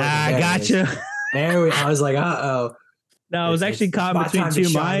good. I gotcha. I was like, uh-oh. No, I was actually caught between two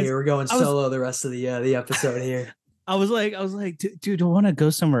minds. We're going solo the rest of the episode here. I was like, dude, do I want to go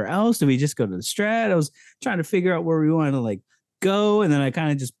somewhere else? Do we just go to the Strat? I was trying to figure out where we wanted to like go, and then I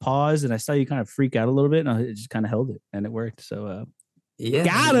kind of just paused, and I saw you kind of freak out a little bit, and I just kind of held it, and it worked. So,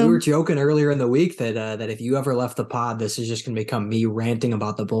 got him. We were joking earlier in the week that if you ever left the pod, this is just going to become me ranting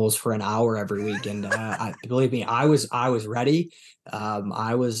about the Bulls for an hour every week. And believe me, I was ready.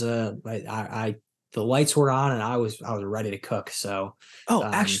 The lights were on, and I was ready to cook. So,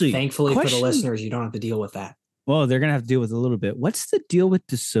 actually, thankfully for the listeners, you don't have to deal with that. Well, they're gonna have to deal with a little bit. What's the deal with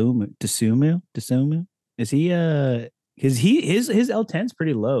Dosunmu? Is he his L10's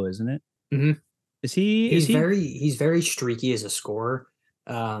pretty low, isn't it? Mm-hmm. He's very streaky as a scorer.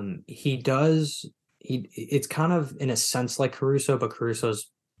 It's kind of in a sense like Caruso, but Caruso's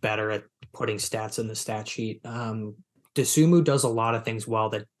better at putting stats in the stat sheet. Dosunmu does a lot of things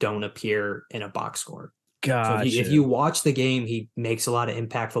well that don't appear in a box score. Gotcha. So if you watch the game, he makes a lot of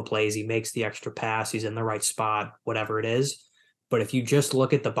impactful plays. He makes the extra pass. He's in the right spot, whatever it is. But if you just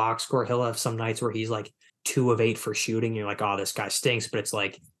look at the box score, he'll have some nights where he's like 2 of 8 for shooting. You're like, oh, this guy stinks. But it's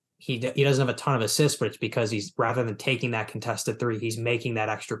like he doesn't have a ton of assists, but it's because he's, rather than taking that contested 3, he's making that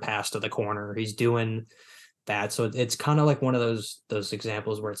extra pass to the corner. He's doing that. So it's kind of like one of those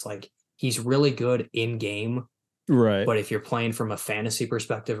examples where it's like he's really good in game. Right. But if you're playing from a fantasy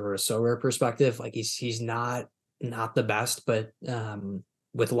perspective or a So Rare perspective, like he's not the best, but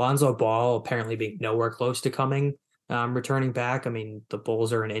with Lonzo Ball apparently being nowhere close to coming, returning back. I mean, the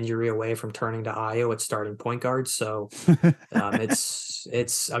Bulls are an injury away from turning to Ayo at starting point guard. So I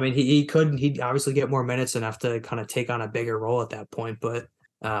mean, he'd obviously get more minutes and have to kind of take on a bigger role at that point. But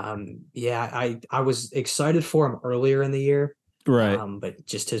yeah, I was excited for him earlier in the year. Right. But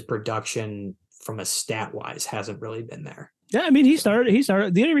just his production from a stat wise hasn't really been there. Yeah, I mean, he started.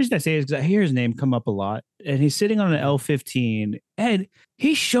 The only reason I say it is because I hear his name come up a lot, and he's sitting on an L15, and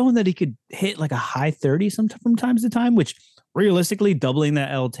he's shown that he could hit like a high 30 from time to time, which realistically doubling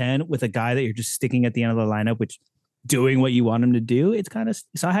that L10 with a guy that you're just sticking at the end of the lineup, which doing what you want him to do, it's kind of,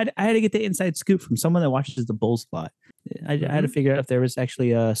 so I had to get the inside scoop from someone that watches the Bulls a lot. I had to figure out if there was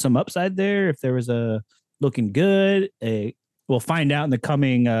actually some upside there, if there was a looking good. We'll find out in the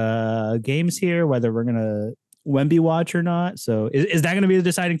coming games here whether we're gonna Wemby watch or not. So is that going to be the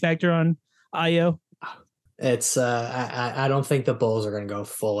deciding factor on Ayo? It's I don't think the Bulls are going to go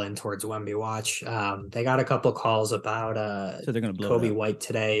full in towards Wemby watch. They got a couple calls about so they're going to blow Kobe White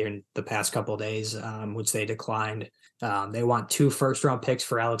today and the past couple of days, which they declined. They want 2 first-round picks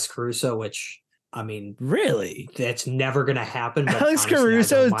for Alex Caruso, which I mean, really, that's never going to happen. But Alex honestly,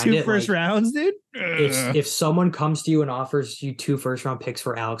 Caruso is 2 first rounds, dude. If someone comes to you and offers you 2 first-round picks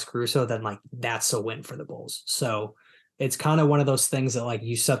for Alex Caruso, then like that's a win for the Bulls. So it's kind of one of those things that like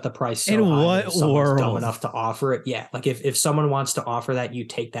you set the price so in high what world dumb enough to offer it. Yeah, like if someone wants to offer that, you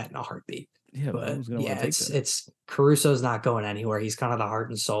take that in a heartbeat. Yeah, but yeah, it's Caruso's not going anywhere. He's kind of the heart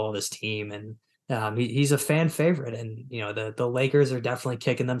and soul of this team, and he's a fan favorite. And you know the Lakers are definitely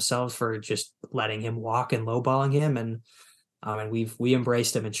kicking themselves for just letting him walk and lowballing him. And we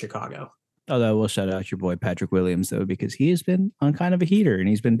embraced him in Chicago. Although we'll shout out your boy Patrick Williams though, because he has been on kind of a heater and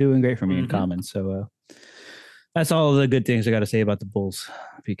he's been doing great for me in comments. So that's all the good things I got to say about the Bulls,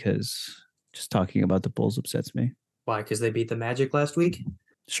 because just talking about the Bulls upsets me. Why? Because they beat the Magic last week?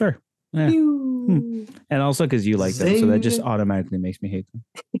 Sure. Yeah. And also because you like them, so that just automatically makes me hate them.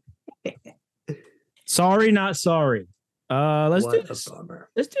 Sorry, not sorry. Let's do this.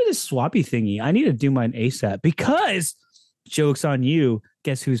 Let's do this swappy thingy. I need to do mine ASAP because joke's on you.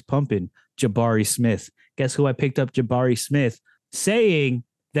 Guess who's pumping? Jabari Smith. Guess who I picked up? Jabari Smith, saying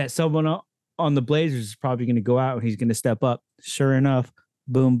that someone on the Blazers is probably going to go out and he's going to step up. Sure enough,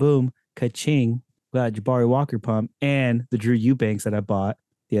 boom, boom, ka-ching. Got Jabari Walker pump, and the Drew Eubanks that I bought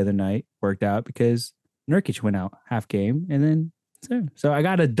the other night worked out because Nurkic went out half game, and then so I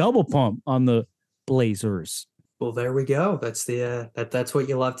got a double pump on the Blazers. Well, there we go. That's that's what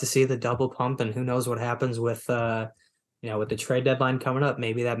you love to see, the double pump, and who knows what happens with with the trade deadline coming up.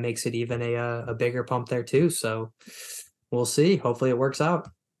 Maybe that makes it even a bigger pump there too. So we'll see. Hopefully it works out.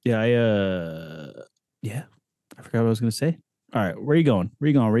 Yeah, I forgot what I was gonna say. All right, where are you going? Where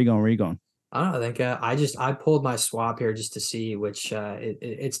are you going? I don't know. I think I pulled my swap here just to see, which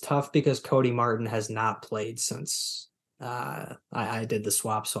it's tough because Cody Martin has not played since I did the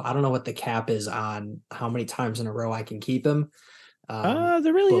swap. So I don't know what the cap is on how many times in a row I can keep him. There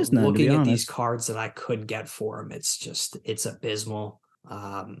really is none. Looking at these cards that I could get for him, it's abysmal.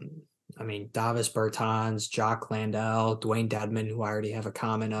 I mean, Davis Bertans, Jock Landale, Dwayne Dedman, who I already have a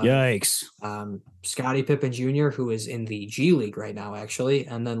comment on. Yikes. Scottie Pippen Jr., who is in the G League right now, actually,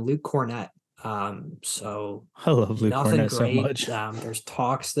 and then Luke Cornett. So I love Luke Cornett so much. There's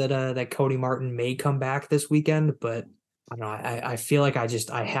talks that Cody Martin may come back this weekend, but I don't know. I feel like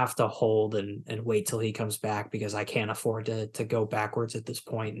I have to hold and wait till he comes back because I can't afford to go backwards at this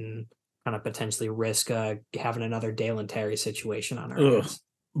point and kind of potentially risk having another Dalen Terry situation on our hands.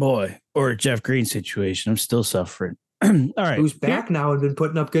 Boy, or a Jeff Green situation. I'm still suffering. All right. Who's back now and been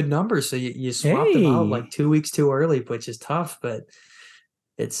putting up good numbers. So you swapped him out like 2 weeks too early, which is tough, but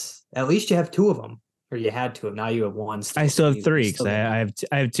it's at least you have 2 of them, or you had 2 of them. Now you have 1. I still have 3 because I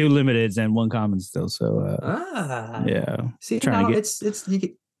have 2 limiteds and 1 common still. So yeah. See, now it's you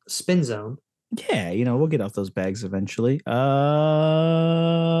get spin zone. Yeah, we'll get off those bags eventually. So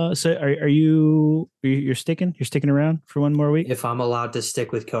are you're sticking around for 1 more week? If I'm allowed to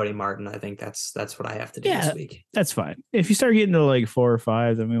stick with Cody Martin, I think that's what I have to do this week. That's fine. If you start getting to like 4 or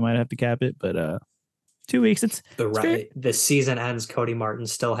 5, then we might have to cap it. But 2 weeks, it's the season ends. Cody Martin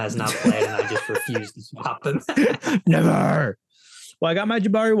still has not played, and I just refuse to swap him. Never. Well, I got my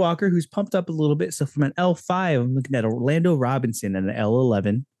Jabari Walker, who's pumped up a little bit. So from an L5, I'm looking at Orlando Robinson and an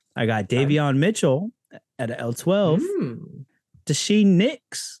L11. I got Davion Mitchell at an L12, Dasheen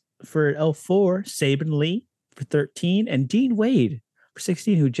Nix for L4, Saban Lee for 13, and Dean Wade for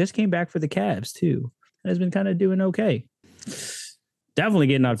 16, who just came back for the Cavs too, and has been kind of doing okay. Definitely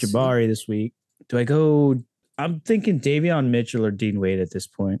getting off Jabari this week. Do I go? I'm thinking Davion Mitchell or Dean Wade at this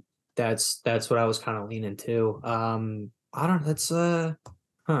point. That's what I was kind of leaning to. I don't.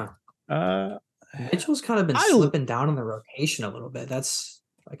 Huh. Mitchell's kind of been I- slipping down in the rotation a little bit. That's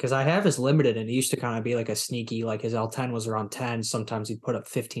because I have his limited, and he used to kind of be like a sneaky, like his L10 was around 10. Sometimes he'd put up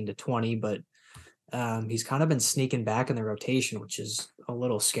 15 to 20, but he's kind of been sneaking back in the rotation, which is a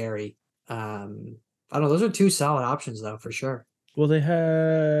little scary. I don't know. Those are two solid options, though, for sure. Well, they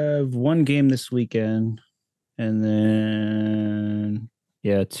have one game this weekend, and then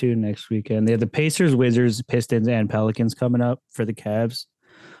two next weekend. They have the Pacers, Wizards, Pistons, and Pelicans coming up for the Cavs.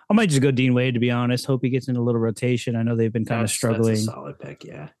 I might just go Dean Wade, to be honest. Hope he gets in a little rotation. I know they've been kind of struggling. That's a solid pick,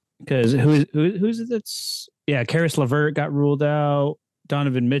 yeah. Because who's it that's Karis LeVert got ruled out.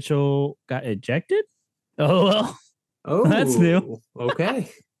 Donovan Mitchell got ejected. Oh well. Oh, that's new. Okay.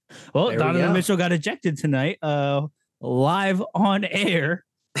 Well, There we Donovan go. Mitchell got ejected tonight. Live on air.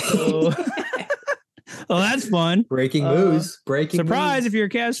 So, well, that's fun. Breaking news. Breaking Surprise news. if you're a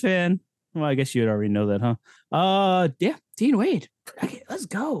Cavs fan. Well, I guess you'd already know that, huh? Dean Wade. Okay, let's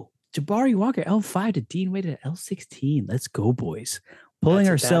go. Jabari Walker L5 to Dean Wade at L16. Let's go, boys.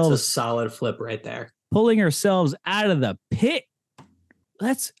 That's a solid flip right there. Pulling ourselves out of the pit.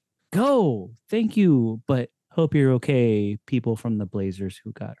 Let's go. Thank you, but hope you're okay, people from the Blazers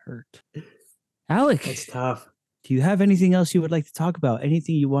who got hurt. Alec, It's tough. do you have anything else you would like to talk about?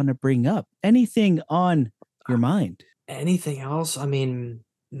 Anything you want to bring up? Anything on your mind? Anything else? I mean,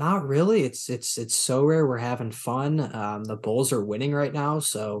 not really. It's so rare. We're having fun. The Bulls are winning right now,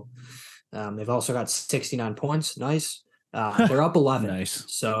 so they've also got 69 points. Nice. They're up 11. Nice.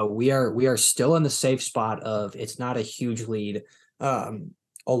 So we are still in the safe spot of it's not a huge lead.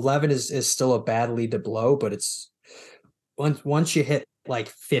 11 is still a bad lead to blow, but it's once you hit like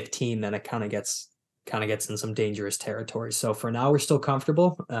 15, then it kind of gets in some dangerous territory. So for now, we're still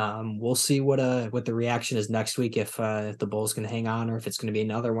comfortable. We'll see what the reaction is next week if the Bulls can hang on, or if it's going to be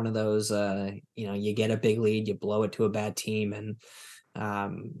another one of those. You get a big lead, you blow it to a bad team, and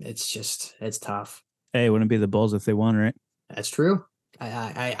it's tough. Hey, wouldn't be the Bulls if they won, right? That's true.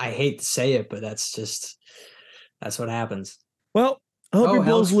 I hate to say it, but that's what happens. Well, I hope your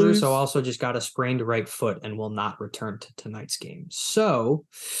Bulls Alex lose. Caruso also just got a sprained right foot and will not return to tonight's game. So,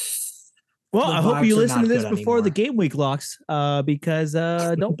 Well, the I hope vibes you are listen to not this good before the anymore. game week locks, because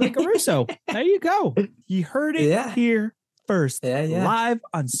don't play Caruso. There you go. You heard it Yeah. here first. Yeah. Live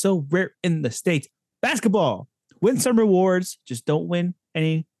on So Rare in the States. Basketball. Win some rewards. Just don't win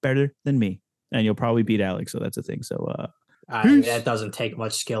any better than me. And you'll probably beat Alex, so that's a thing. So That doesn't take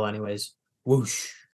much skill, anyways. Whoosh.